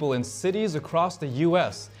killing people in cities across the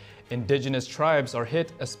U.S. Indigenous tribes are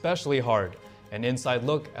hit especially hard. An inside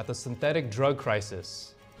look at the synthetic drug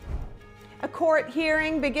crisis. A court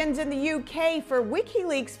hearing begins in the UK for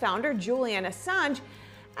WikiLeaks founder Julian Assange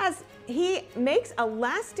as he makes a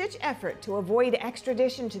last-ditch effort to avoid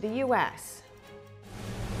extradition to the U.S.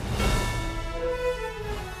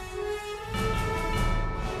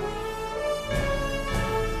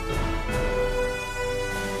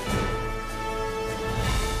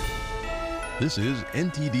 This is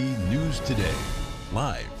NTD News Today,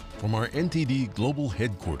 live from our NTD Global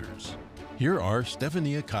Headquarters. Here are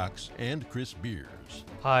Stephania Cox and Chris Beers.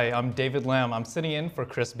 Hi, I'm David Lamb. I'm sitting in for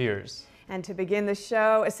Chris Beers. And to begin the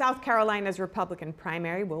show, South Carolina's Republican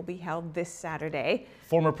primary will be held this Saturday.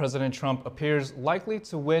 Former President Trump appears likely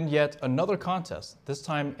to win yet another contest, this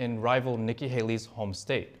time in rival Nikki Haley's home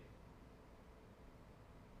state.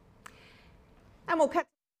 And we'll cut.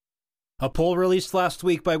 A poll released last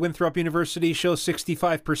week by Winthrop University shows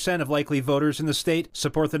 65% of likely voters in the state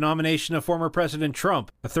support the nomination of former President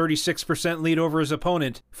Trump, a 36% lead over his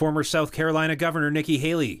opponent, former South Carolina Governor Nikki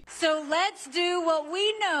Haley. So let's do what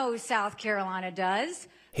we know South Carolina does.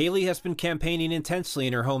 Haley has been campaigning intensely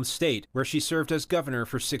in her home state, where she served as governor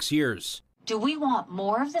for 6 years. Do we want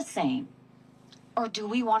more of the same, or do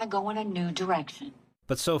we want to go in a new direction?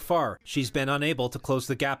 But so far, she's been unable to close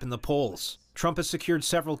the gap in the polls. Trump has secured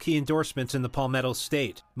several key endorsements in the Palmetto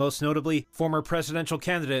State, most notably former presidential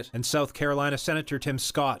candidate and South Carolina Senator Tim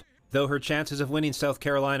Scott. Though her chances of winning South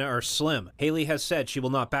Carolina are slim, Haley has said she will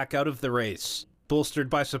not back out of the race. Bolstered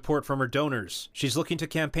by support from her donors, she's looking to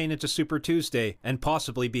campaign into Super Tuesday and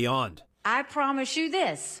possibly beyond. I promise you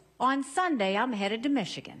this, on Sunday I'm headed to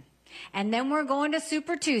Michigan, and then we're going to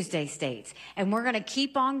Super Tuesday states, and we're going to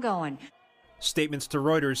keep on going. Statements to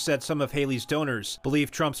Reuters said some of Haley's donors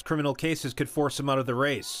believe Trump's criminal cases could force him out of the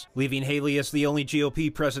race, leaving Haley as the only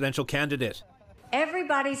GOP presidential candidate.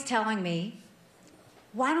 Everybody's telling me,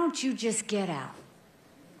 why don't you just get out?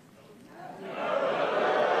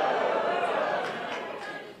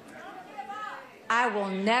 I will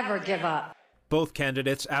never give up. Both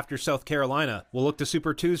candidates, after South Carolina, will look to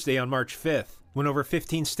Super Tuesday on March 5th, when over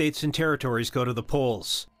 15 states and territories go to the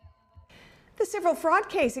polls. The civil fraud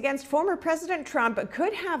case against former President Trump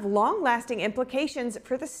could have long-lasting implications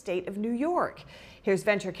for the state of New York. Here's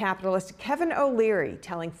venture capitalist Kevin O'Leary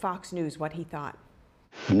telling Fox News what he thought.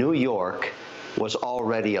 New York was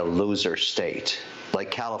already a loser state,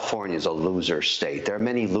 like California is a loser state. There are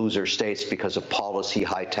many loser states because of policy,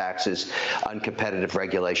 high taxes, uncompetitive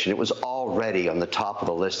regulation. It was already on the top of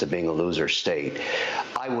the list of being a loser state.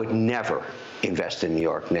 I would never invest in New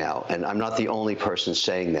York now, and I'm not the only person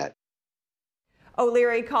saying that.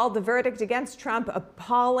 O'Leary called the verdict against Trump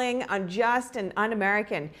appalling, unjust, and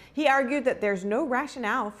un-American. He argued that there's no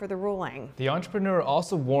rationale for the ruling. The entrepreneur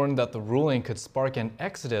also warned that the ruling could spark an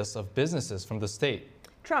exodus of businesses from the state.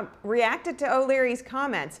 Trump reacted to O'Leary's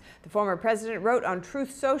comments. The former president wrote on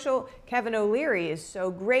Truth Social, "Kevin O'Leary is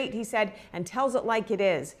so great," he said, "and tells it like it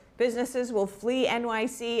is. Businesses will flee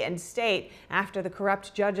NYC and state after the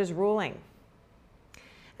corrupt judge's ruling."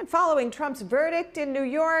 And following Trump's verdict in New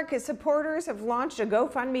York, his supporters have launched a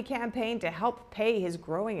GoFundMe campaign to help pay his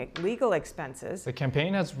growing legal expenses. The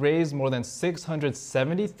campaign has raised more than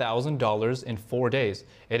 $670,000 in 4 days.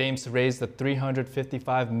 It aims to raise the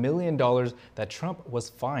 $355 million that Trump was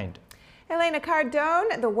fined. Elena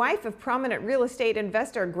Cardone, the wife of prominent real estate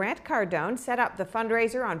investor Grant Cardone, set up the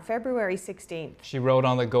fundraiser on February 16th. She wrote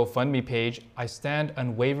on the GoFundMe page, "I stand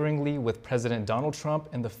unwaveringly with President Donald Trump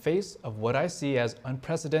in the face of what I see as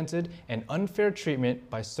unprecedented and unfair treatment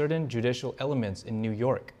by certain judicial elements in New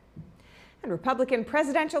York." And Republican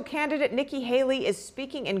presidential candidate Nikki Haley is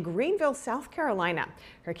speaking in Greenville, South Carolina.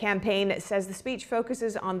 Her campaign says the speech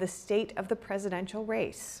focuses on the state of the presidential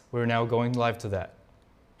race. We're now going live to that.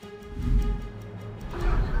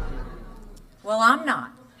 Well, I'm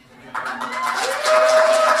not.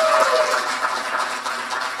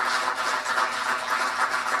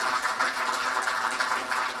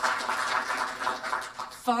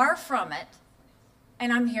 Far from it,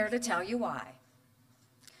 and I'm here to tell you why.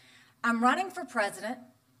 I'm running for president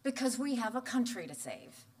because we have a country to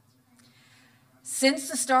save. Since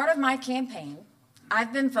the start of my campaign,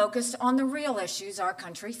 I've been focused on the real issues our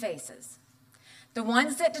country faces, the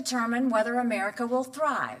ones that determine whether America will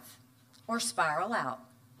thrive or spiral out.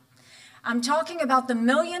 I'm talking about the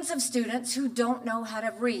millions of students who don't know how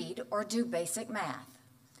to read or do basic math,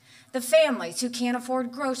 the families who can't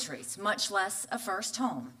afford groceries, much less a first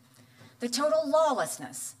home, the total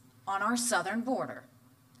lawlessness on our southern border.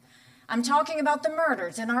 I'm talking about the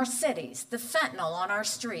murders in our cities, the fentanyl on our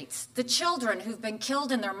streets, the children who've been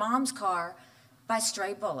killed in their mom's car by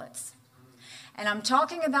stray bullets. And I'm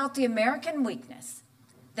talking about the American weakness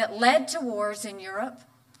that led to wars in Europe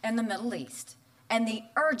and the Middle East, and the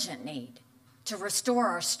urgent need to restore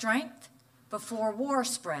our strength before war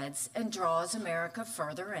spreads and draws America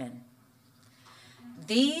further in.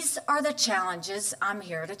 These are the challenges I'm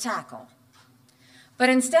here to tackle. But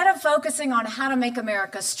instead of focusing on how to make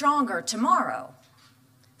America stronger tomorrow,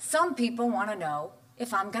 some people want to know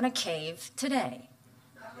if I'm going to cave today.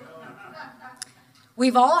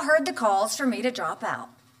 We've all heard the calls for me to drop out.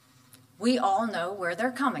 We all know where they're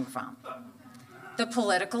coming from. The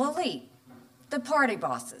political elite, the party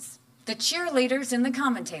bosses, the cheerleaders in the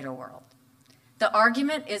commentator world. The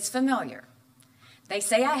argument is familiar. They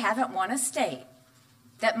say I haven't won a state,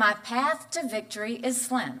 that my path to victory is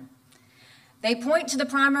slim. They point to the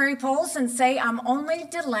primary polls and say I'm only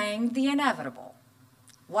delaying the inevitable.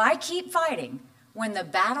 Why keep fighting when the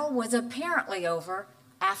battle was apparently over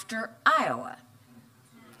after Iowa?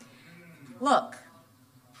 Look,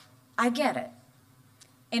 I get it.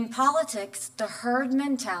 In politics, the herd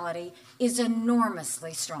mentality is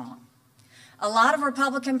enormously strong. A lot of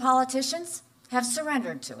Republican politicians have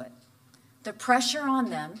surrendered to it. The pressure on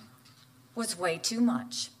them was way too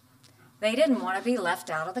much. They didn't want to be left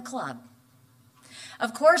out of the club.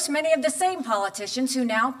 Of course, many of the same politicians who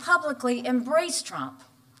now publicly embrace Trump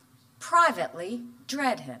privately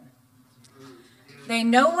dread him. They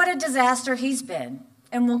know what a disaster he's been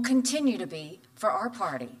and will continue to be for our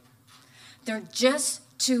party. They're just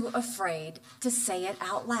too afraid to say it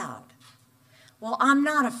out loud. Well, I'm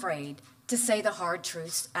not afraid to say the hard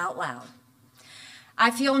truths out loud.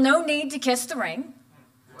 I feel no need to kiss the ring.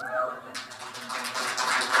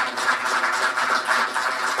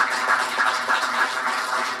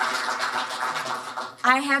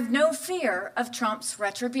 I have no fear of Trump's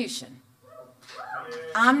retribution.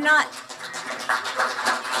 I'm not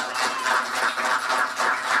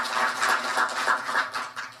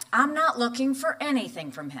looking for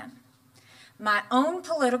anything from him. My own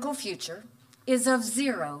political future is of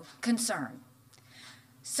zero concern.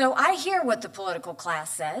 So I hear what the political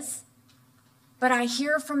class says, but I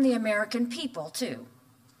hear from the American people too.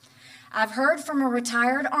 I've heard from a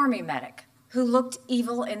retired Army medic who looked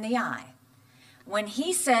evil in the eye when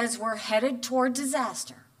he says we're headed toward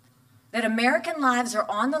disaster, that American lives are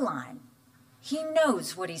on the line. He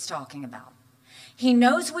knows what he's talking about. He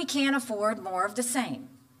knows we can't afford more of the same.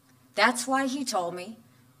 That's why he told me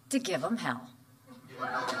to give him hell.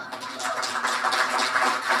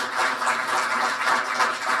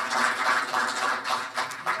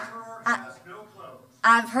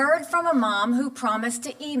 I've heard from a mom who promised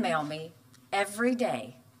to email me every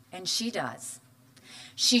day, and she does.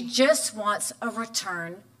 She just wants a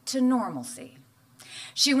return to normalcy.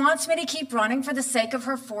 She wants me to keep running for the sake of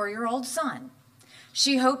her 4-year-old son.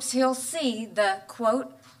 She hopes he'll see the,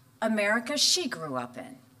 quote, America she grew up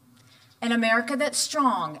in. An America that's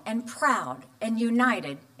strong and proud and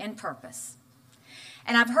united in purpose.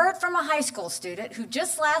 And I've heard from a high school student who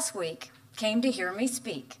just last week came to hear me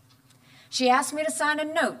speak. She asked me to sign a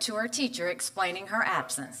note to her teacher explaining her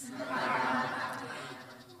absence.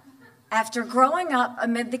 After growing up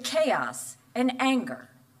amid the chaos and anger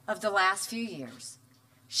of the last few years,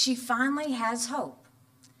 she finally has hope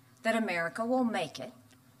that America will make it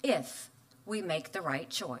if we make the right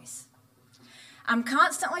choice. I'm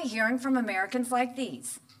constantly hearing from Americans like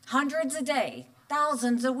these, hundreds a day,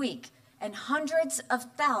 thousands a week, and hundreds of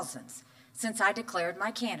thousands since I declared my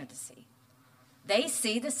candidacy. They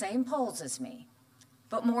see the same polls as me,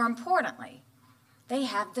 but more importantly, they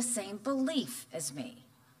have the same belief as me.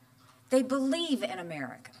 They believe in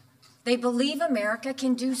America. They believe America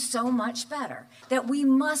can do so much better, that we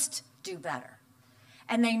must do better.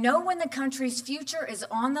 And they know when the country's future is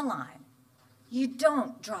on the line, you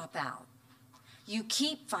don't drop out. You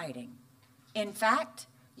keep fighting. In fact,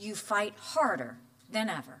 you fight harder than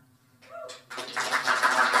ever.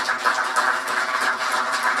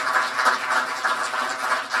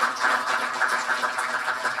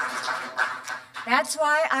 That's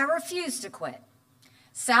why I refuse to quit.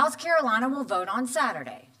 South Carolina will vote on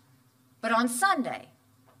Saturday, but on Sunday,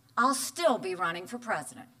 I'll still be running for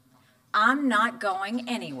president. I'm not going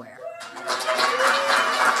anywhere.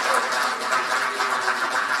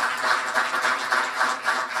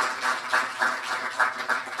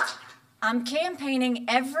 I'm campaigning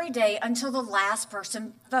every day until the last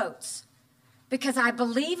person votes, because I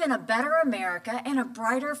believe in a better America and a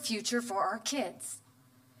brighter future for our kids.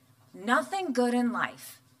 Nothing good in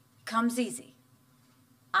life comes easy.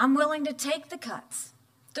 I'm willing to take the cuts,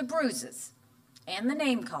 the bruises, and the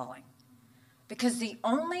name-calling, because the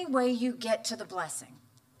only way you get to the blessing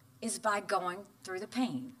is by going through the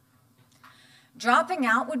pain. Dropping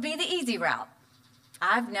out would be the easy route.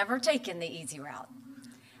 I've never taken the easy route.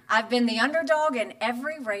 I've been the underdog in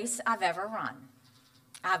every race I've ever run.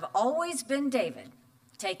 I've always been David,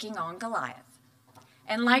 taking on Goliath.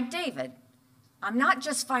 And like David, I'm not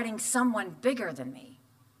just fighting someone bigger than me.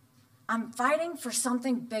 I'm fighting for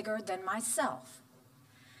something bigger than myself.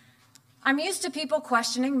 I'm used to people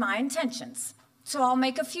questioning my intentions, so I'll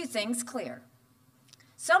make a few things clear.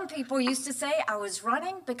 Some people used to say I was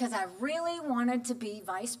running because I really wanted to be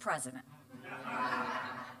vice president.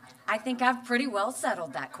 I think I've pretty well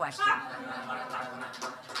settled that question.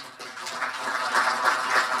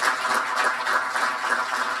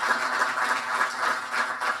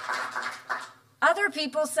 Other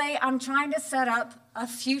people say I'm trying to set up a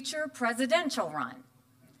future presidential run.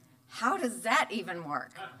 How does that even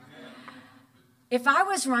work? If I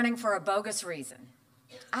was running for a bogus reason,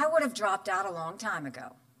 I would have dropped out a long time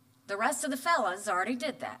ago. The rest of the fellas already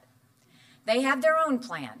did that. They have their own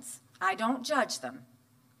plans. I don't judge them,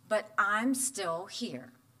 but I'm still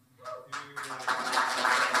here.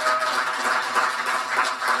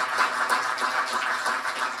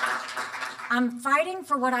 I'm fighting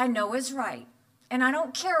for what I know is right, and I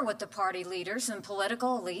don't care what the party leaders and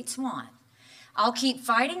political elites want. I'll keep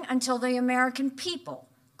fighting until the American people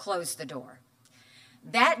close the door.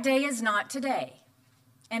 That day is not today,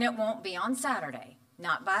 and it won't be on Saturday,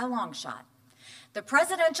 not by a long shot. The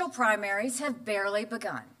presidential primaries have barely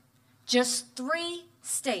begun. Just 3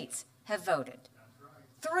 states have voted.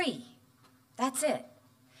 3. That's it.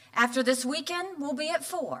 After this weekend, we'll be at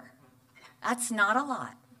 4. That's not a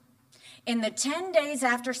lot. In the 10 days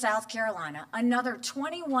after South Carolina, another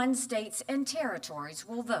 21 states and territories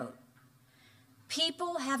will vote.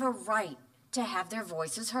 People have a right to have their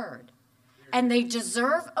voices heard. And they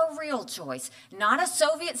deserve a real choice, not a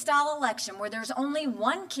Soviet-style election where there's only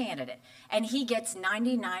one candidate and he gets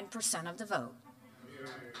 99% of the vote.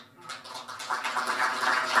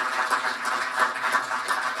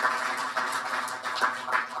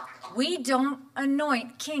 We don't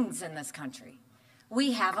anoint kings in this country.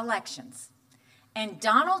 We have elections. And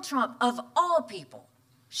Donald Trump, of all people,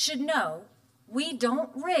 should know we don't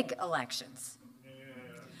rig elections.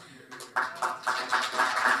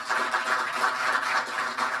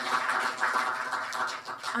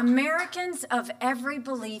 Americans of every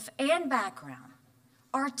belief and background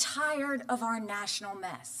are tired of our national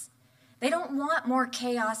mess. They don't want more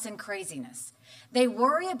chaos and craziness. They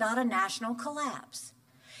worry about a national collapse.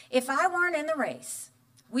 If I weren't in the race,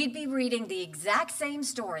 we'd be reading the exact same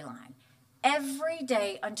storyline every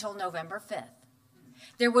day until November 5th.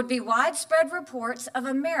 There would be widespread reports of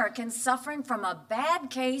Americans suffering from a bad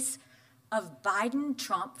case of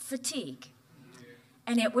Biden-Trump fatigue.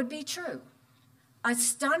 And it would be true. A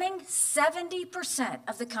stunning 70%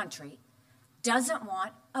 of the country doesn't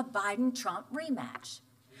want a Biden-Trump rematch.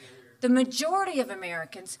 The majority of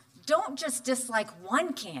Americans don't just dislike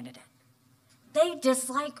one candidate, they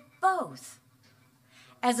dislike both.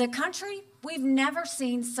 As a country, we've never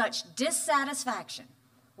seen such dissatisfaction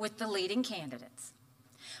with the leading candidates.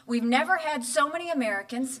 We've never had so many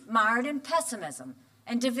Americans mired in pessimism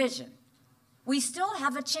and division. We still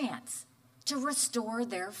have a chance to restore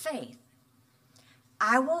their faith.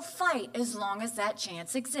 I will fight as long as that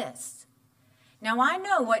chance exists. Now, I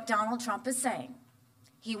know what Donald Trump is saying.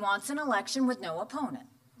 He wants an election with no opponent.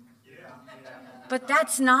 But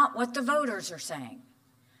that's not what the voters are saying.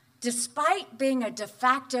 Despite being a de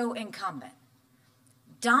facto incumbent,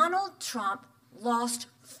 Donald Trump lost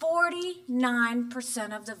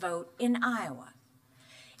 49% of the vote in Iowa.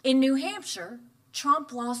 In New Hampshire,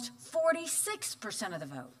 Trump lost 46% of the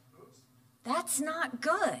vote. That's not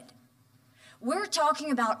good. We're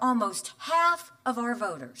talking about almost half of our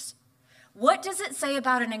voters. What does it say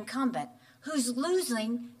about an incumbent who's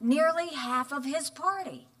losing nearly half of his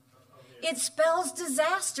party? It spells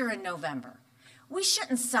disaster in November. We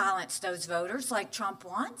shouldn't silence those voters like Trump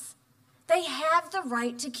wants. They have the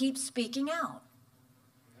right to keep speaking out.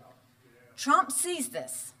 Trump sees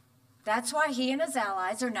this. That's why he and his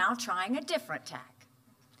allies are now trying a different tack.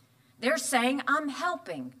 They're saying, I'm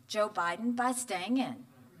helping Joe Biden by staying in.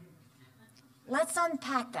 Let's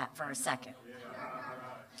unpack that for a second.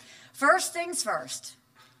 First things first,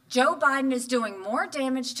 Joe Biden is doing more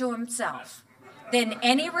damage to himself than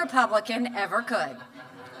any Republican ever could.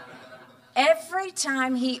 Every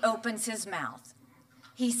time he opens his mouth,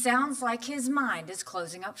 he sounds like his mind is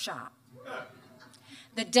closing up shop.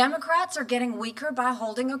 The Democrats are getting weaker by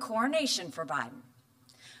holding a coronation for Biden.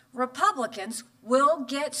 Republicans will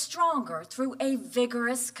get stronger through a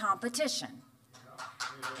vigorous competition.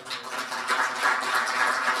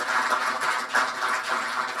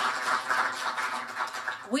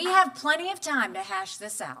 We have plenty of time to hash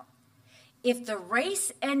this out. If the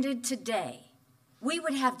race ended today, we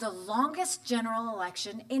would have the longest general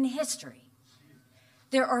election in history.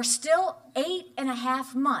 There are still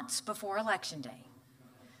 8.5 months before Election Day.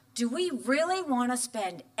 Do we really want to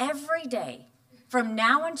spend every day from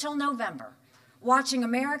now until November watching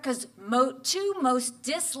America's 2 most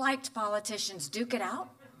disliked politicians duke it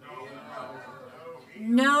out?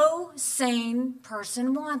 No sane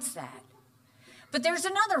person wants that. But there's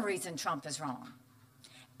another reason Trump is wrong.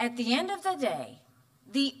 At the end of the day,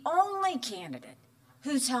 the only candidate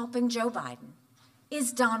who's helping Joe Biden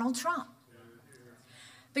is Donald Trump.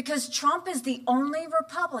 Because Trump is the only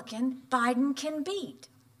Republican Biden can beat.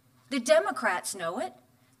 The Democrats know it.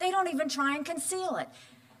 They don't even try and conceal it.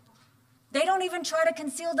 They don't even try to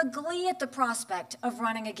conceal the glee at the prospect of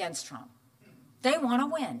running against Trump. They want to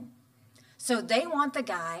win. So they want the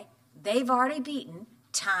guy they've already beaten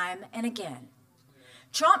time and again.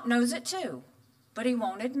 Trump knows it too, but he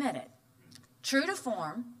won't admit it. True to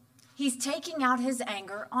form, he's taking out his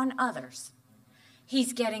anger on others.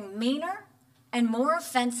 He's getting meaner and more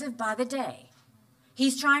offensive by the day.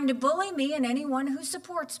 He's trying to bully me and anyone who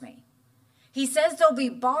supports me. He says they'll be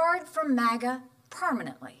barred from MAGA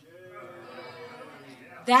permanently.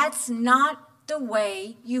 That's not the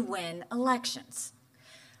way you win elections.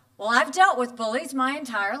 Well, I've dealt with bullies my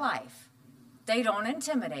entire life. They don't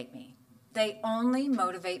intimidate me. They only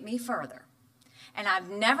motivate me further. And I've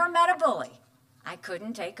never met a bully I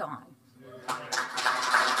couldn't take on.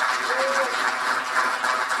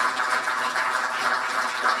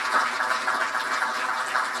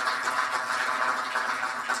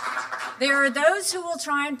 There are those who will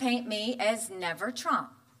try and paint me as never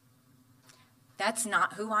Trump. That's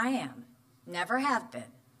not who I am, never have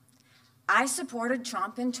been. I supported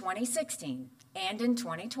Trump in 2016 and in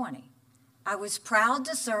 2020. I was proud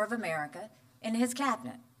to serve America in his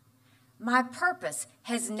cabinet. My purpose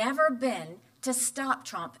has never been to stop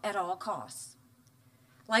Trump at all costs.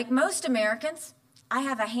 Like most Americans, I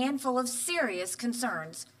have a handful of serious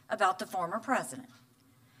concerns about the former president.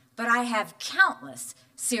 But I have countless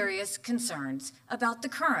serious concerns about the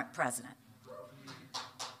current president.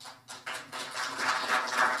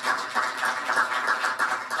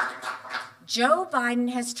 Joe Biden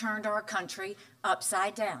has turned our country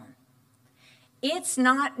upside down. It's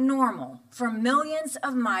not normal for millions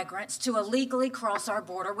of migrants to illegally cross our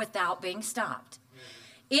border without being stopped.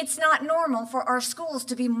 It's not normal for our schools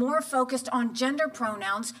to be more focused on gender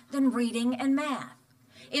pronouns than reading and math.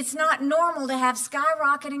 It's not normal to have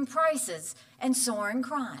skyrocketing prices and soaring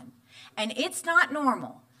crime. And it's not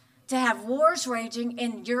normal to have wars raging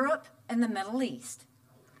in Europe and the Middle East.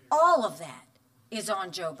 All of that is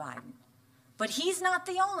on Joe Biden. But he's not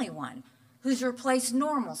the only one who's replaced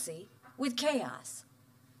normalcy with chaos.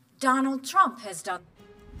 Donald Trump has done.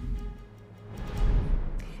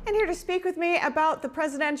 And here to speak with me about the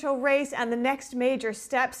presidential race and the next major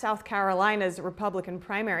step, South Carolina's Republican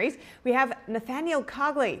primaries, we have Nathaniel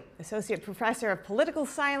Cogley, Associate Professor of Political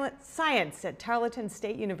Science at Tarleton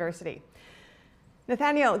State University.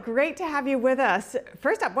 Nathaniel, great to have you with us.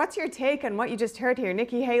 First up, what's your take on what you just heard here?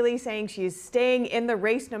 Nikki Haley saying she's staying in the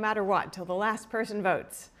race no matter what, till the last person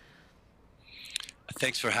votes.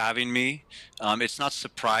 Thanks for having me. It's not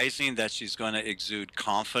surprising that she's going to exude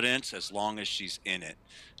confidence as long as she's in it.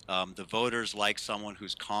 The voters like someone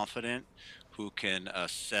who's confident, who can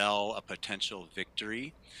sell a potential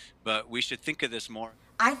victory. But we should think of this more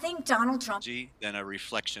I think Donald Trump than a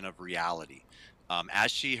reflection of reality.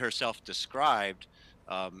 As she herself described,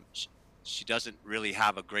 she doesn't really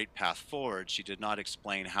have a great path forward. She did not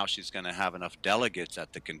explain how she's going to have enough delegates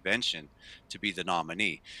at the convention to be the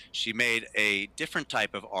nominee. She made a different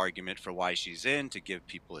type of argument for why she's in, to give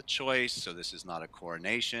people a choice, so this is not a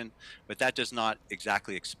coronation, but that does not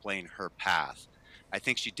exactly explain her path. I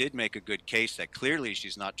think she did make a good case that clearly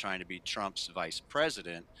she's not trying to be Trump's vice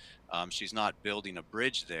president. She's not building a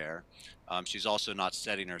bridge there. She's also not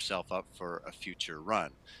setting herself up for a future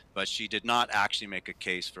run. But she did not actually make a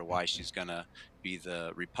case for why she's going to be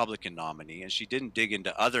the Republican nominee. And she didn't dig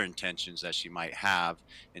into other intentions that she might have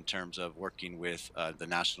in terms of working with the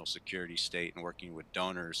national security state and working with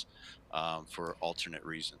donors for alternate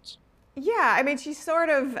reasons. Yeah, I mean, she sort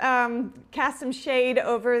of cast some shade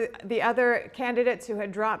over the other candidates who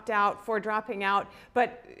had dropped out for dropping out,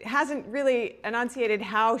 but hasn't really enunciated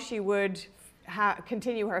how she would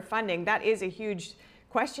continue her funding. That is a huge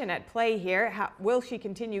question at play here. How, will she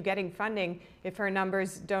continue getting funding if her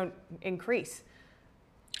numbers don't increase?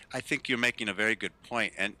 I think you're making a very good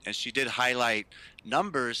point. And she did highlight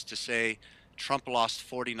numbers to say Trump lost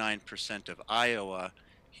 49% of Iowa.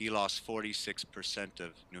 He lost 46%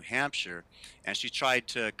 of New Hampshire, and she tried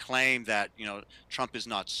to claim that, you know, Trump is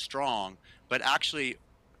not strong, but actually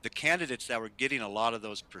the candidates that were getting a lot of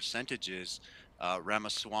those percentages,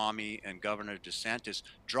 Ramaswamy and Governor DeSantis,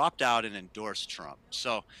 dropped out and endorsed Trump.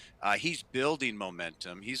 So he's building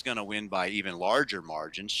momentum. He's going to win by even larger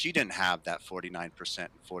margins. She didn't have that 49% and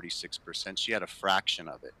 46%. She had a fraction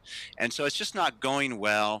of it. And so it's just not going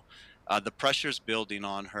well. The pressure's building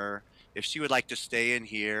on her. if she would like to stay in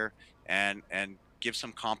here and give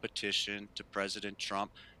some competition to President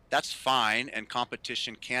Trump, that's fine, and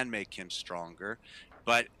competition can make him stronger,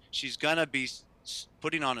 but she's gonna be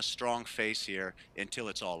putting on a strong face here until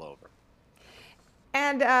it's all over.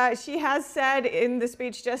 And she has said in the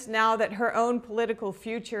speech just now that her own political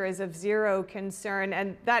future is of zero concern,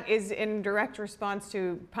 and that is in direct response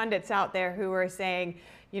to pundits out there who are saying,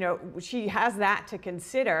 you know, she has that to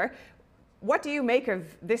consider. What do you make of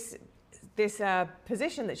this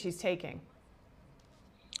position that she's taking?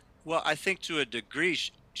 Well, I think to a degree,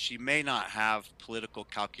 she may not have political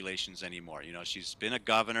calculations anymore. You know, she's been a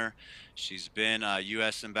governor, she's been a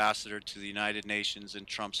U.S. ambassador to the United Nations in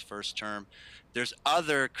Trump's first term. There's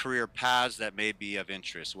other career paths that may be of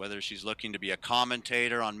interest, whether she's looking to be a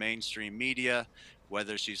commentator on mainstream media,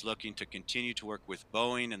 whether she's looking to continue to work with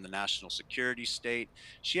Boeing in the national security state.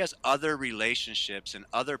 She has other relationships and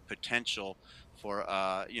other potential for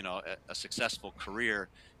you know, a successful career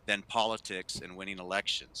than politics and winning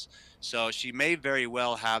elections. So she may very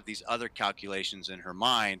well have these other calculations in her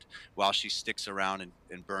mind while she sticks around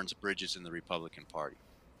and burns bridges in the Republican Party.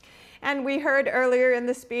 And we heard earlier in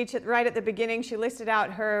the speech, right at the beginning, she listed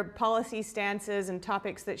out her policy stances and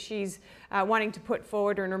topics that she's wanting to put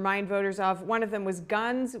forward and remind voters of. One of them was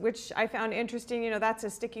guns, which I found interesting. You know, that's a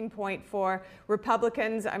sticking point for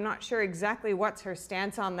Republicans. I'm not sure exactly what's her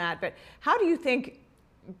stance on that, but how do you think,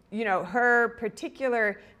 you know, her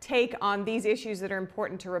particular take on these issues that are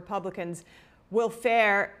important to Republicans will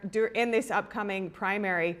fare in this upcoming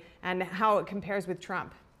primary, and how it compares with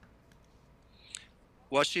Trump?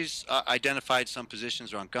 Well, she's identified some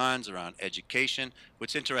positions around guns, around education.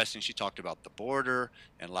 What's interesting, she talked about the border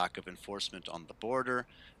and lack of enforcement on the border.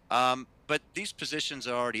 But these positions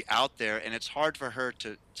are already out there, and it's hard for her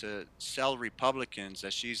to sell Republicans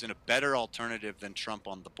that she's in a better alternative than Trump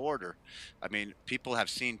on the border. I mean, people have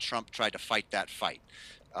seen Trump try to fight that fight.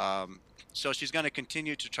 So she's going to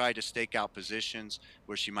continue to try to stake out positions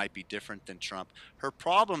where she might be different than Trump. Her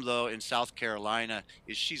problem, though, in South Carolina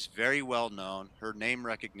is she's very well known. Her name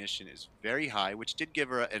recognition is very high, which did give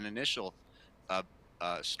her an initial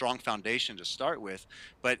strong foundation to start with.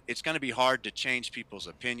 But it's going to be hard to change people's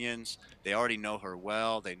opinions. They already know her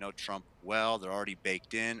well. They know Trump well. They're already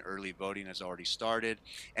baked in. Early voting has already started.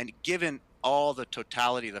 And given all the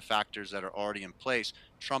totality of the factors that are already in place,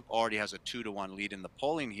 Trump already has a 2-to-1 lead in the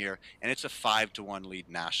polling here, and it's a 5-to-1 lead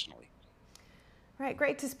nationally. Right,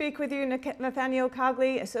 great to speak with you, Nathaniel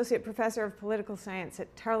Cogley, Associate Professor of Political Science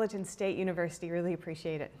at Tarleton State University. Really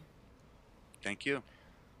appreciate it. Thank you.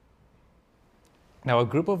 Now, a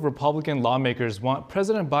group of Republican lawmakers want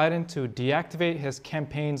President Biden to deactivate his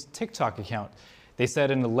campaign's TikTok account. They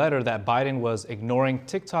said in a letter that Biden was ignoring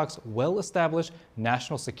TikTok's well-established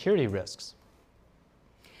national security risks.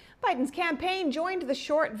 Biden's campaign joined the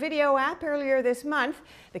short video app earlier this month.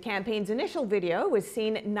 The campaign's initial video was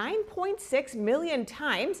seen 9.6 million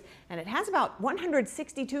times, and it has about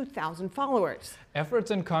 162,000 followers.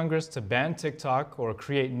 Efforts in Congress to ban TikTok or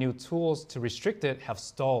create new tools to restrict it have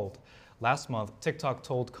stalled. Last month, TikTok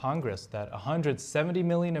told Congress that 170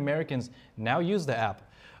 million Americans now use the app,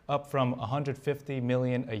 up from 150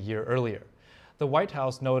 million a year earlier. The White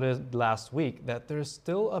House noted last week that there's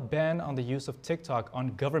still a ban on the use of TikTok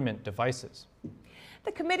on government devices.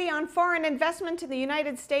 The Committee on Foreign Investment in the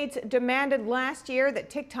United States demanded last year that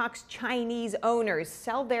TikTok's Chinese owners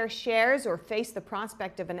sell their shares or face the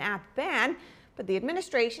prospect of an app ban, but the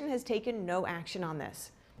administration has taken no action on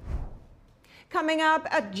this. Coming up,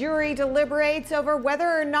 a jury deliberates over whether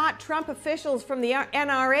or not Trump officials from the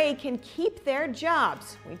NRA can keep their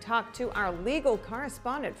jobs. We talk to our legal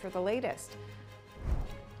correspondent for the latest.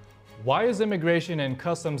 Why is immigration and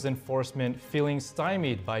customs enforcement feeling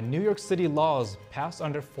stymied by New York City laws passed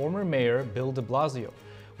under former Mayor Bill de Blasio?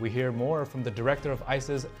 We hear more from the director of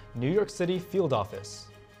ICE's New York City field office.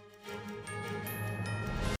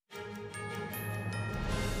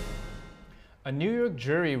 A New York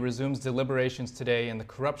jury resumes deliberations today in the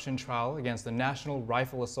corruption trial against the National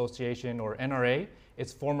Rifle Association, or NRA,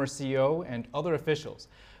 its former CEO, and other officials.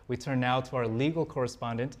 We turn now to our legal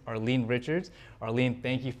correspondent, Arlene Richards. Arlene,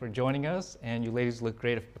 thank you for joining us, and you ladies look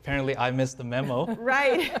great. Apparently, I missed the memo.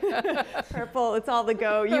 Right. Purple, it's all the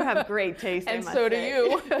go. You have great taste, and so do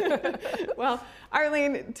you. Well,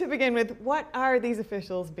 Arlene, to begin with, what are these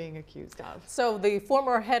officials being accused of? So the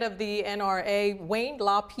former head of the NRA, Wayne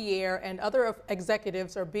LaPierre, and other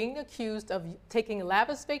executives are being accused of taking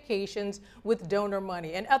lavish vacations with donor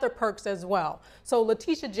money and other perks as well. So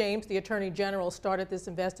Letitia James, the Attorney General, started this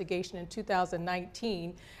investigation in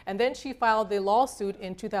 2019, and then she filed the lawsuit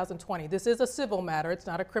in 2020. This is a civil matter, it's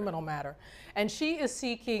not a criminal matter. And she is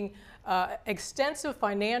seeking extensive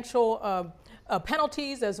financial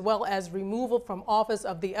penalties, as well as removal from office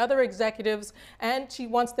of the other executives, and she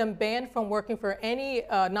wants them banned from working for any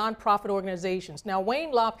nonprofit organizations. Now,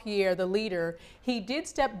 Wayne LaPierre, the leader, he did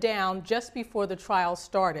step down just before the trial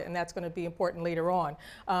started, and that's going to be important later on.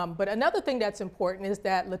 But another thing that's important is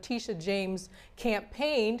that Letitia James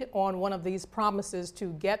campaigned on one of these promises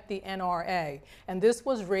to get the NRA, and this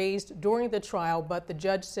was raised during the trial, but the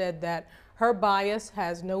judge said that her bias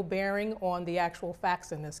has no bearing on the actual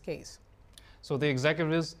facts in this case. So the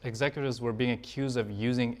executives were being accused of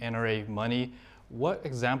using NRA money. What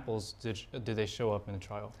examples did they show up in the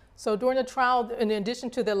trial? So during the trial, in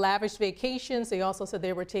addition to the lavish vacations, they also said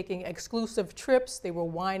they were taking exclusive trips. They were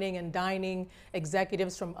wining and dining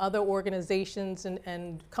executives from other organizations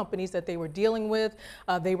and companies that they were dealing with.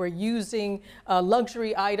 They were using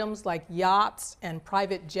luxury items like yachts and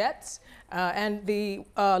private jets. And the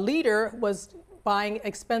leader was buying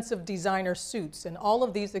expensive designer suits, and all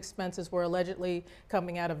of these expenses were allegedly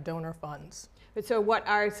coming out of donor funds. So what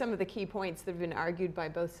are some of the key points that have been argued by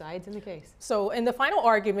both sides in the case? So in the final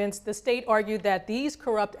arguments, the state argued that these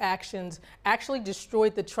corrupt actions actually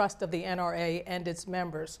destroyed the trust of the NRA and its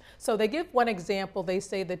members. So they give one example. They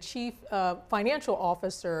say the chief financial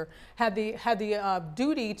officer had the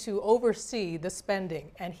duty to oversee the spending,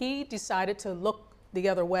 and he decided to look the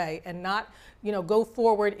other way and not, go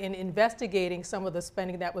forward in investigating some of the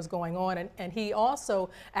spending that was going on. And he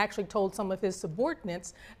also actually told some of his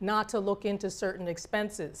subordinates not to look into certain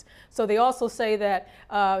expenses. So they also say that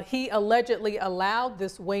he allegedly allowed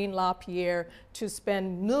this Wayne LaPierre to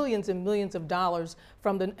spend millions and millions of dollars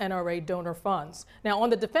from the NRA donor funds. Now, on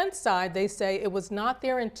the defense side, they say it was not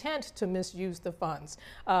their intent to misuse the funds.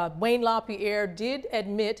 Wayne LaPierre did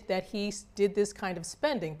admit that he did this kind of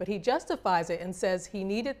spending, but he justifies it and says he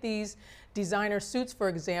needed these designer suits, for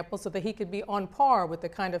example, so that he could be on par with the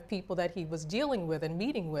kind of people that he was dealing with and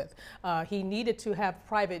meeting with. He needed to have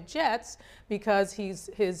private jets because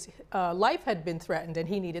his life had been threatened and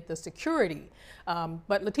he needed the security.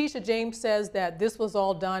 But Letitia James says that this was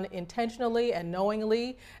all done intentionally and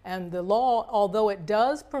knowingly, and the law, although it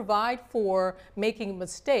does provide for making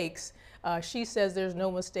mistakes, she says there's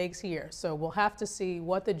no mistakes here. So we'll have to see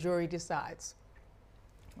what the jury decides.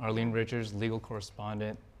 Arlene Richards, legal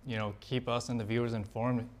correspondent. Keep us and the viewers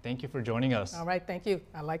informed. Thank you for joining us. All right, thank you.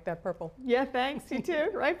 I like that purple. Yeah, thanks. You too.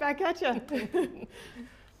 Right back at you.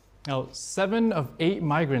 Now, 7 of 8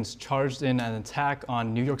 migrants charged in an attack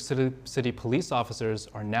on New York City police officers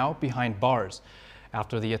are now behind bars.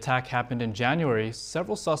 After the attack happened in January,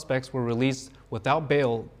 several suspects were released without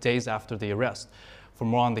bail days after the arrest. For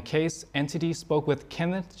more on the case, NTD spoke with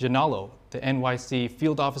Kenneth Gianalo, the NYC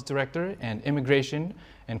Field Office Director and Immigration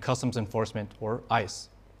and Customs Enforcement, or ICE.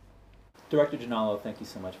 Director Gianalo, thank you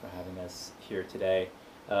so much for having us here today.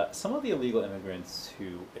 Some of the illegal immigrants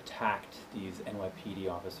who attacked these NYPD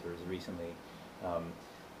officers recently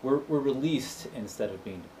were released instead of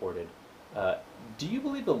being deported. Do you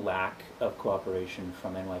believe the lack of cooperation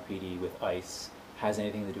from NYPD with ICE has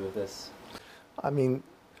anything to do with this? I mean,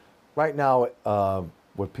 right now,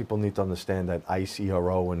 what people need to understand that ICE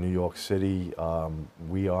ERO in New York City,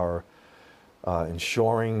 we are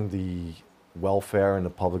ensuring the welfare and the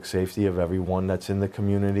public safety of everyone that's in the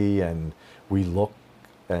community, and we look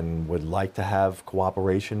and would like to have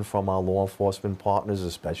cooperation from our law enforcement partners,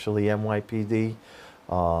 especially NYPD.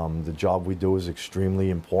 The job we do is extremely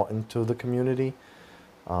important to the community,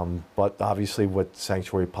 but obviously with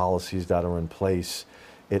sanctuary policies that are in place,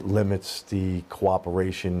 it limits the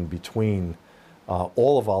cooperation between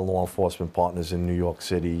all of our law enforcement partners in New York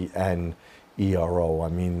City and ERO. I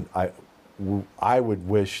mean, I would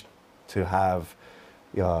wish to have,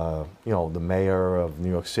 the mayor of New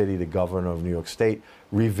York City, the governor of New York State,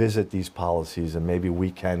 revisit these policies, and maybe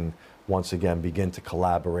we can once again begin to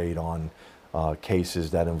collaborate on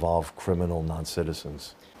cases that involve criminal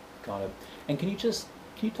non-citizens. Got it. And can you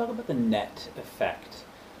talk about the net effect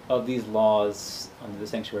of these laws under the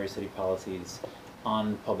sanctuary city policies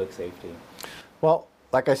on public safety? Well,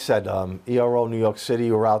 like I said, ERO New York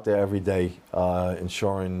City, we're out there every day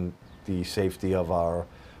ensuring the safety of our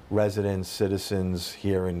residents, citizens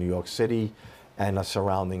here in New York City and the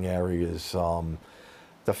surrounding areas.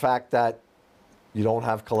 The fact that you don't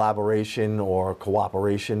have collaboration or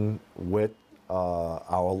cooperation with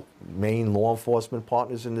our main law enforcement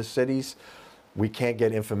partners in the cities, we can't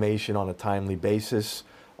get information on a timely basis.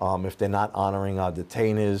 If they're not honoring our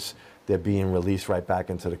detainers, they're being released right back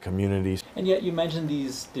into the communities. And yet you mentioned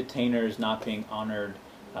these detainers not being honored.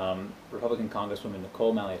 Republican Congresswoman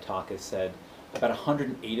Nicole Maliotakis said about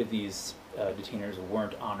 108 of these detainers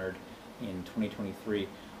weren't honored in 2023.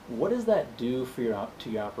 What does that do for your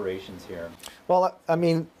operations here? Well, I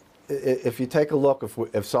mean, if you take a look,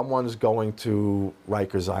 if someone's going to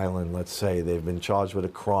Rikers Island, let's say they've been charged with a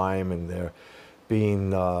crime and they're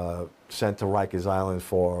being sent to Rikers Island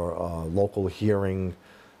for a local hearing,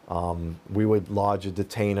 we would lodge a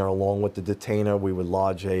detainer. Along with the detainer, we would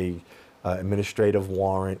lodge a administrative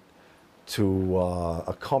warrant to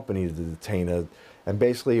accompany the detainer, and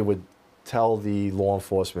basically it would tell the law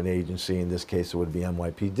enforcement agency, in this case it would be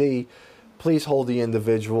NYPD, please hold the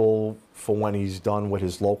individual for when he's done with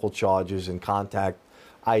his local charges and contact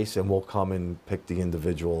ICE, and we'll come and pick the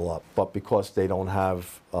individual up. But because they don't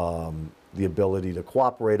have the ability to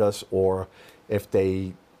cooperate us, or if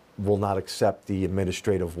they will not accept the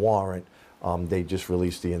administrative warrant, they just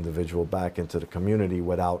release the individual back into the community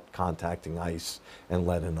without contacting ICE and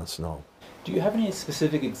letting us know. Do you have any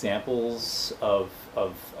specific examples of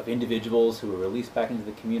individuals who were released back into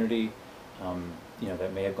the community,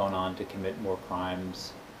 that may have gone on to commit more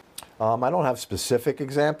crimes? I don't have specific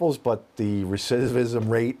examples, but the recidivism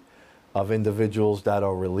rate of individuals that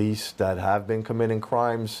are released that have been committing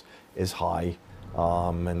crimes is high,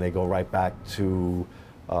 and they go right back to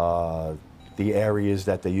the areas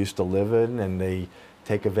that they used to live in, and they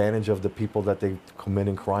take advantage of the people that they're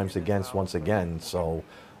committing crimes against once again. So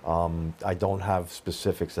I don't have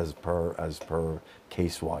specifics as per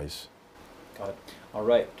case-wise. Got it. All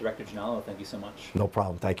right, Director Ginallo, thank you so much. No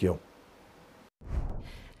problem. Thank you.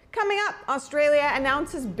 Coming up, Australia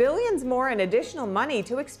announces billions more in additional money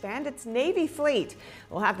to expand its Navy fleet.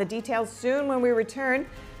 We'll have the details soon when we return.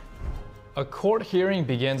 A court hearing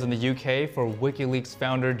begins in the UK for WikiLeaks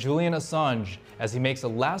founder Julian Assange as he makes a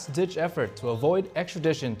last-ditch effort to avoid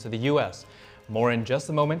extradition to the US. More in just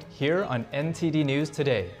a moment here on NTD News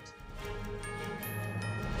Today.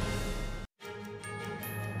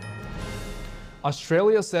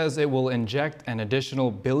 Australia says it will inject an additional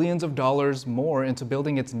billions of dollars more into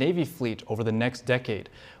building its Navy fleet over the next decade,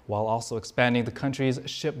 while also expanding the country's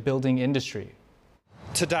shipbuilding industry.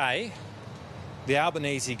 Today, the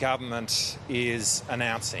Albanese government is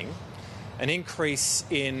announcing an increase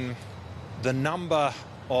in the number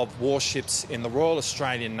of warships in the Royal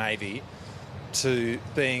Australian Navy to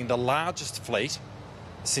being the largest fleet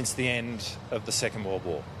since the end of the Second World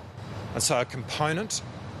War. And so a component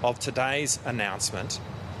of today's announcement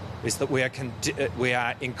is that we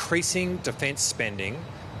are increasing defence spending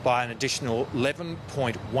by an additional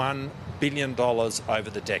 $11.1 billion over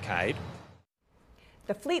the decade.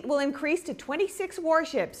 The fleet will increase to 26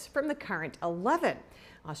 warships from the current 11.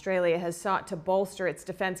 Australia has sought to bolster its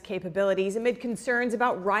defense capabilities amid concerns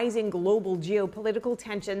about rising global geopolitical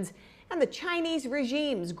tensions and the Chinese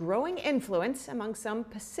regime's growing influence among some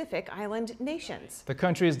Pacific Island nations. The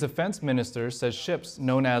country's defense minister says ships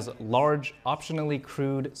known as large, optionally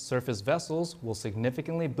crewed surface vessels will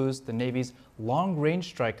significantly boost the Navy's long-range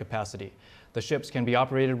strike capacity. The ships can be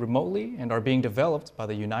operated remotely and are being developed by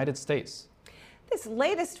the United States. This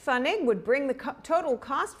latest funding would bring the total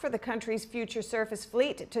cost for the country's future surface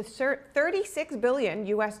fleet to $36 billion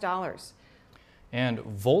US. And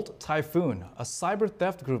Volt Typhoon, a cyber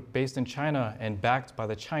theft group based in China and backed by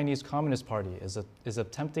the Chinese Communist Party, is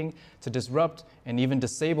attempting to disrupt and even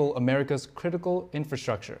disable America's critical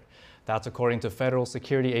infrastructure. That's according to federal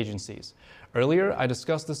security agencies. Earlier, I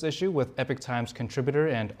discussed this issue with Epoch Times contributor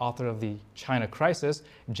and author of The China Crisis,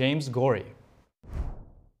 James Gorey.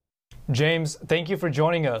 James, thank you for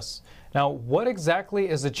joining us. Now, what exactly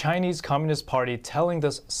is the Chinese Communist Party telling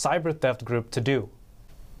this cyber theft group to do?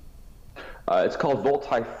 It's called Volt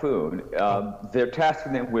Typhoon. They're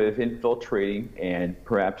tasking them with infiltrating and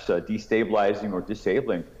perhaps destabilizing or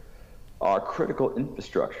disabling our critical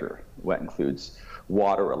infrastructure. What includes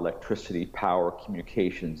water, electricity, power,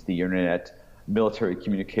 communications, the internet, military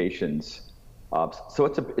communications. So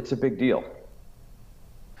it's a big deal.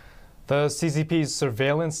 The CCP's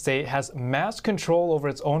surveillance state has mass control over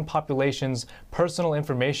its own population's personal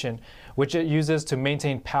information, which it uses to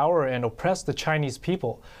maintain power and oppress the Chinese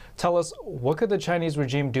people. Tell us, what could the Chinese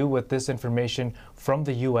regime do with this information from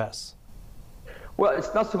the U.S.? Well,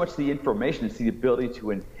 it's not so much the information, it's the ability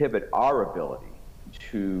to inhibit our ability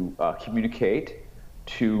to communicate,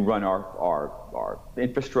 to run our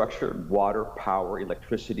infrastructure, water, power,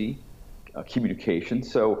 electricity, communication.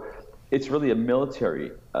 So it's really a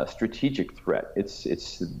military strategic threat.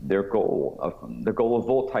 It's their goal. The goal of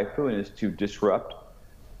Volt Typhoon is to disrupt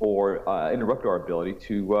or interrupt our ability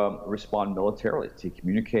to respond militarily, to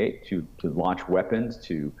communicate, to launch weapons,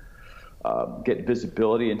 to get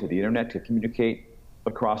visibility into the internet, to communicate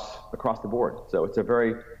across the board. So it's a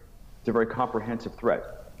very comprehensive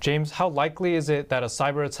threat. James, how likely is it that a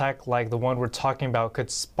cyber attack like the one we're talking about could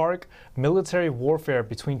spark military warfare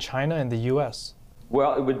between China and the U.S.?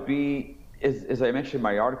 Well, it would be, as I mentioned in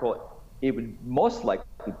my article, it would most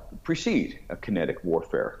likely precede a kinetic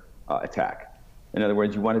warfare attack. In other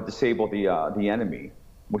words, you want to disable the enemy,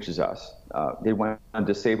 which is us. They want to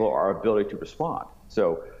disable our ability to respond.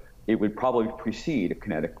 So it would probably precede a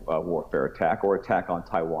kinetic warfare attack or attack on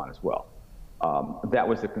Taiwan as well. That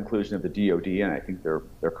was the conclusion of the DoD, and I think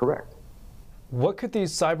they're correct. What could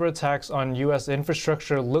these cyber attacks on U.S.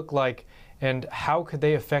 infrastructure look like, and how could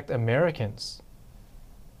they affect Americans?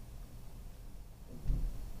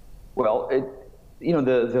 Well,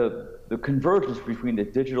 the convergence between the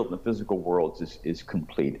digital and the physical worlds is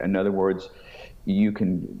complete. In other words, you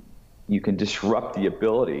can disrupt the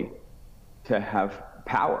ability to have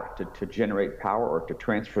power, to generate power or to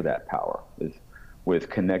transfer that power with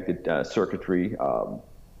connected circuitry,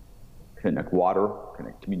 connect water,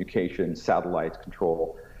 connect communication, satellites,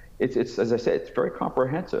 control. It's as I said, it's very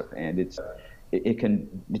comprehensive, and it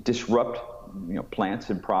can disrupt plants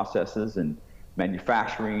and processes and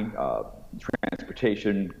manufacturing,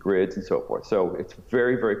 transportation, grids, and so forth. So it's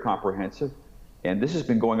very, very comprehensive, and this has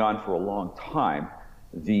been going on for a long time.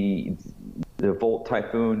 The Volt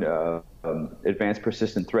Typhoon advanced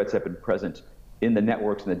persistent threats have been present in the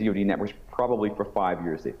networks and the DoD networks probably for 5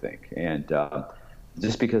 years, they think. And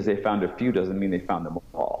just because they found a few doesn't mean they found them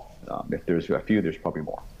all. If there's a few, there's probably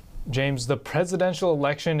more. James, the presidential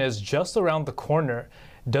election is just around the corner.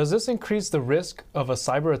 Does this increase the risk of a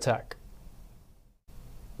cyber attack?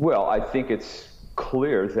 Well, I think it's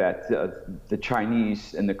clear that the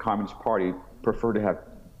Chinese and the Communist Party prefer to have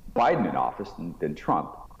Biden in office than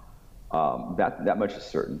Trump. That much is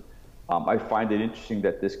certain. I find it interesting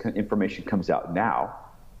that this information comes out now.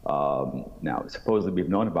 Now, supposedly we've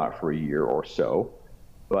known about it for a year or so,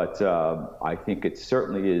 but I think it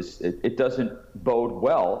certainly is. It doesn't bode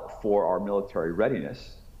well for our military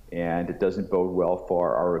readiness, and it doesn't bode well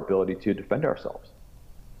for our ability to defend ourselves.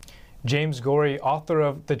 James Gorey, author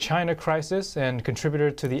of The China Crisis and contributor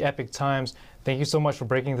to the Epoch Times, thank you so much for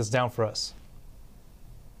breaking this down for us.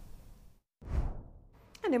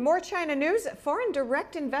 And in more China news, foreign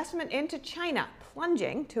direct investment into China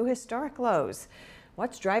plunging to historic lows.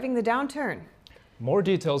 What's driving the downturn? More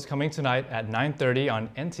details coming tonight at 9:30 on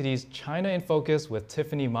NTD's China in Focus with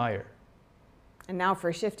Tiffany Meyer. And now for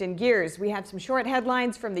a shift in gears, we have some short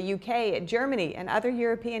headlines from the UK, Germany, and other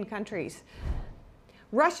European countries.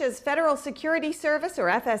 Russia's Federal Security Service, or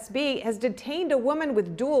FSB, has detained a woman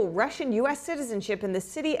with dual Russian-U.S. citizenship in the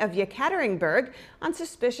city of Yekaterinburg on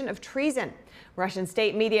suspicion of treason. Russian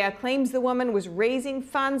state media claims the woman was raising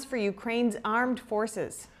funds for Ukraine's armed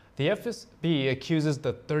forces. The FSB accuses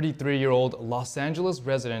the 33-year-old Los Angeles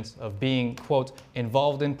resident of being, quote,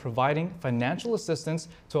 involved in providing financial assistance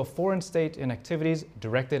to a foreign state in activities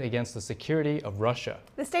directed against the security of Russia.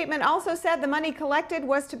 The statement also said the money collected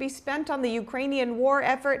was to be spent on the Ukrainian war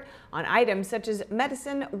effort on items such as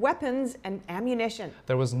medicine, weapons, and ammunition.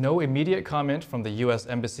 There was no immediate comment from the U.S.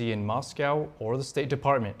 Embassy in Moscow or the State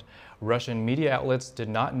Department. Russian media outlets did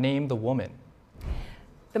not name the woman.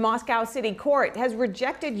 The Moscow City Court has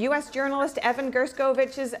rejected U.S. journalist Evan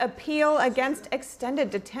Gerskovic's appeal against extended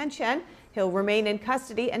detention. He'll remain in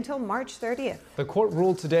custody until March 30th. The court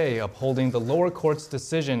ruled today upholding the lower court's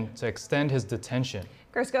decision to extend his detention.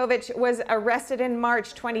 Gerskovich was arrested in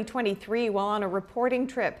March 2023 while on a reporting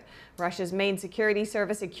trip. Russia's main security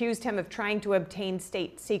service accused him of trying to obtain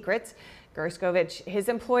state secrets. Gerskovich, his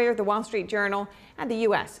employer, the Wall Street Journal, and the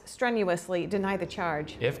U.S. strenuously deny the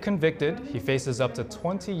charge. If convicted, he faces up to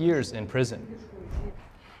 20 years in prison.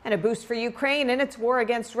 And a boost for Ukraine in its war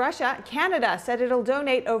against Russia. Canada said it'll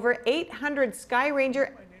donate over 800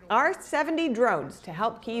 Skyranger R-70 drones to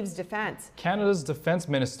help Kyiv's defense. Canada's defense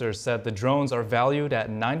minister said the drones are valued at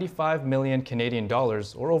 95 million Canadian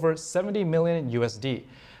dollars, or over 70 million USD.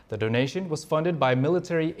 The donation was funded by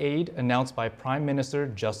military aid announced by Prime Minister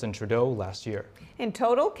Justin Trudeau last year. In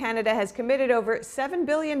total, Canada has committed over $7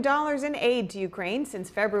 billion in aid to Ukraine since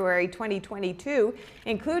February 2022,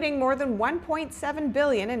 including more than $1.7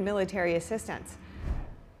 billion in military assistance.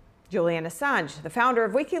 Julian Assange, the founder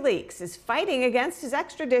of WikiLeaks, is fighting against his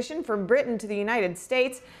extradition from Britain to the United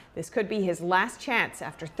States. This could be his last chance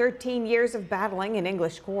after 13 years of battling in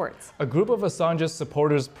English courts. A group of Assange's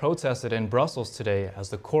supporters protested in Brussels today as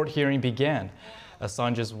the court hearing began.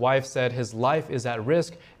 Assange's wife said his life is at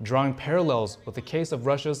risk, drawing parallels with the case of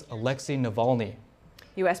Russia's Alexei Navalny.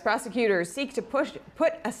 U.S. prosecutors seek to put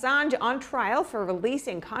Assange on trial for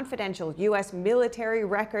releasing confidential U.S. military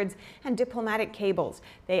records and diplomatic cables.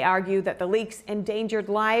 They argue that the leaks endangered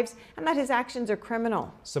lives and that his actions are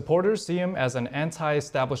criminal. Supporters see him as an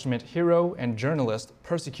anti-establishment hero and journalist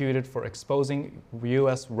persecuted for exposing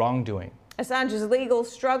U.S. wrongdoing. Assange's legal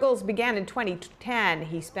struggles began in 2010.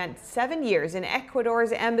 He spent 7 years in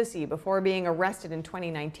Ecuador's embassy before being arrested in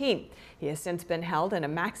 2019. He has since been held in a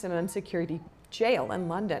maximum security jail in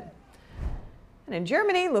London. And in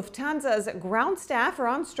Germany, Lufthansa's ground staff are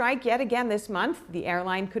on strike yet again this month. The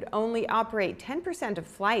airline could only operate 10% of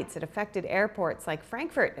flights at affected airports like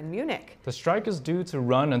Frankfurt and Munich. The strike is due to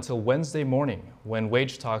run until Wednesday morning, when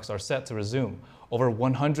wage talks are set to resume. Over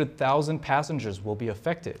 100,000 passengers will be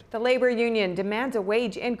affected. The labor union demands a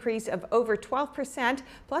wage increase of over 12%,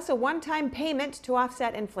 plus a one-time payment to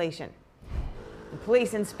offset inflation. The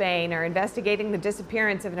police in Spain are investigating the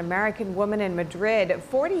disappearance of an American woman in Madrid.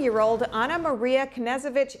 40-year-old Ana Maria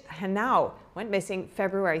Knezovic Henao went missing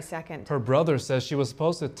February 2nd. Her brother says she was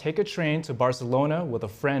supposed to take a train to Barcelona with a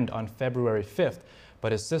friend on February 5th,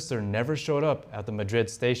 but his sister never showed up at the Madrid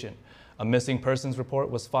station. A missing persons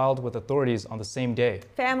report was filed with authorities on the same day.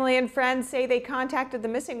 Family and friends say they contacted the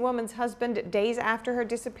missing woman's husband days after her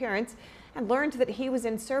disappearance and learned that he was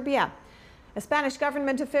in Serbia. A Spanish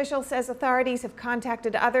government official says authorities have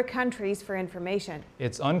contacted other countries for information.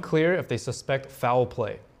 It's unclear if they suspect foul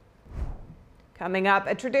play. Coming up,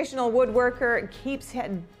 a traditional woodworker keeps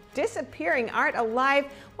disappearing art alive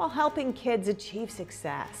while helping kids achieve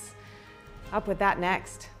success. Up with that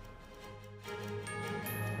next.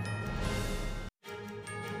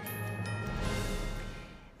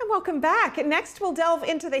 And welcome back. Next, we'll delve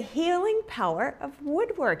into the healing power of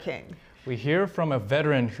woodworking. We hear from a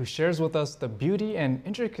veteran who shares with us the beauty and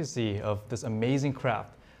intricacy of this amazing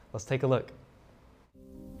craft. Let's take a look.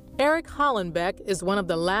 Eric Hollenbeck is one of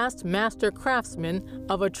the last master craftsmen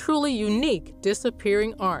of a truly unique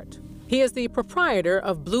disappearing art. He is the proprietor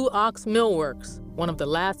of Blue Ox Millworks, one of the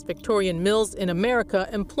last Victorian mills in America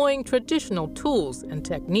employing traditional tools and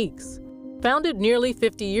techniques. Founded nearly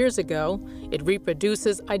 50 years ago, it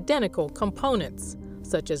reproduces identical components,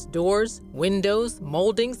 such as doors, windows,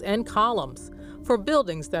 moldings, and columns, for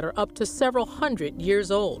buildings that are up to several hundred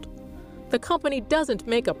years old. The company doesn't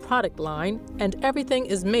make a product line, and everything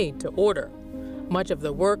is made to order. Much of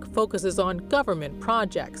the work focuses on government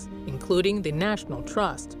projects, including the National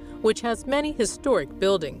Trust, which has many historic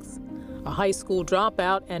buildings. A high school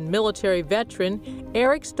dropout and military veteran,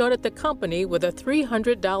 Eric started the company with a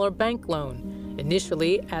 $300 bank loan,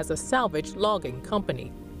 initially as a salvage logging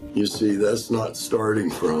company. You see, that's not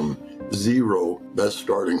starting from zero, that's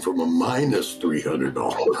starting from a minus $300.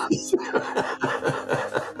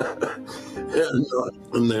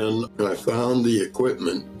 and then I found the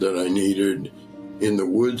equipment that I needed in the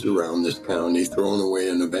woods around this county, thrown away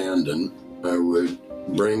and abandoned. I would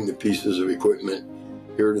bring the pieces of equipment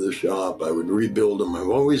here to the shop. I would rebuild them. I've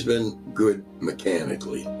always been good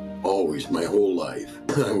mechanically, always, my whole life.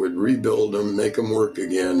 I would rebuild them, make them work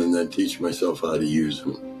again, and then teach myself how to use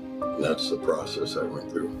them. That's the process I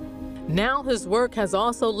went through. Now his work has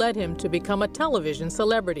also led him to become a television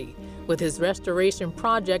celebrity, with his restoration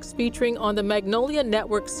projects featuring on the Magnolia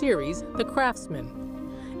Network series, The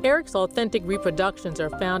Craftsman. Eric's authentic reproductions are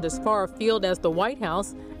found as far afield as the White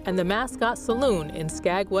House and the Mascot Saloon in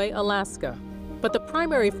Skagway, Alaska. But the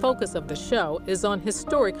primary focus of the show is on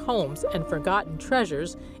historic homes and forgotten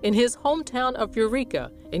treasures in his hometown of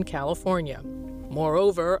Eureka in California.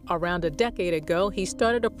 Moreover, around a decade ago, he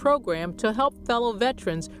started a program to help fellow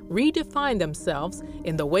veterans redefine themselves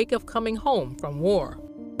in the wake of coming home from war.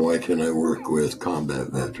 Why can I work with combat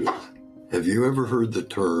veterans? Have you ever heard the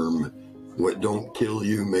term, what don't kill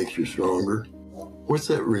you makes you stronger? What's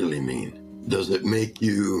that really mean? Does it make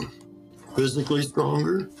you physically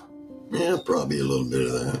stronger? Yeah, probably a little bit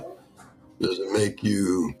of that. Does it make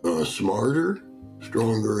you smarter,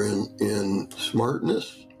 stronger in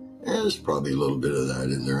smartness? Yeah, there's probably a little bit of that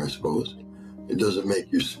in there, I suppose. It doesn't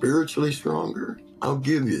make you spiritually stronger. I'll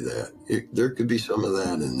give you that. There could be some of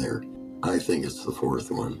that in there. I think it's the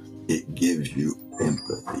fourth one. It gives you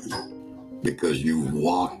empathy because you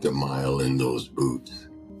walked a mile in those boots.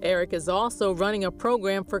 Eric is also running a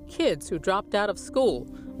program for kids who dropped out of school,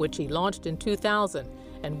 which he launched in 2000,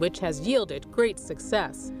 and which has yielded great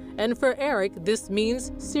success. And for Eric, this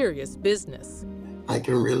means serious business. I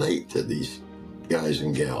can relate to these guys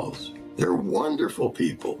and gals. They're wonderful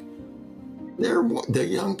people. The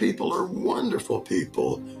young people are wonderful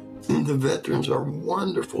people. The veterans are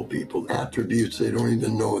wonderful people. Attributes they don't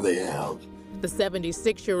even know they have. The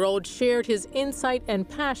 76-year-old shared his insight and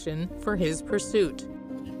passion for his pursuit.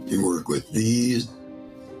 You work with these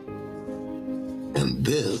and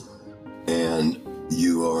this, and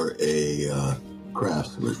you are a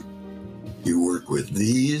craftsman. You work with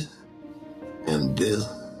these and this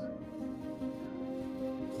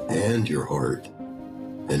and your heart,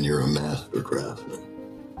 and you're a master craftsman.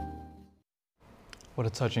 What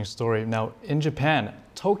a touching story. Now, in Japan,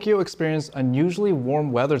 Tokyo experienced unusually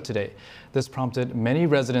warm weather today. This prompted many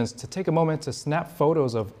residents to take a moment to snap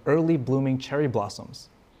photos of early blooming cherry blossoms.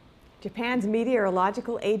 Japan's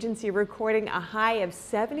meteorological agency recording a high of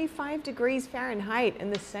 75 degrees Fahrenheit in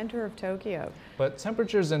the center of Tokyo. But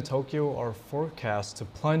temperatures in Tokyo are forecast to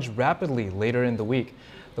plunge rapidly later in the week.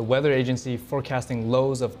 The weather agency forecasting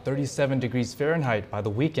lows of 37 degrees Fahrenheit by the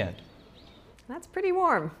weekend. That's pretty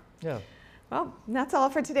warm. Yeah. Well, that's all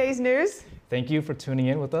for today's news. Thank you for tuning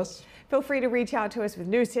in with us. Feel free to reach out to us with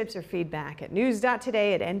news tips or feedback at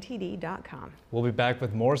news.today@ntd.com. We'll be back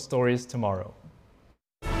with more stories tomorrow.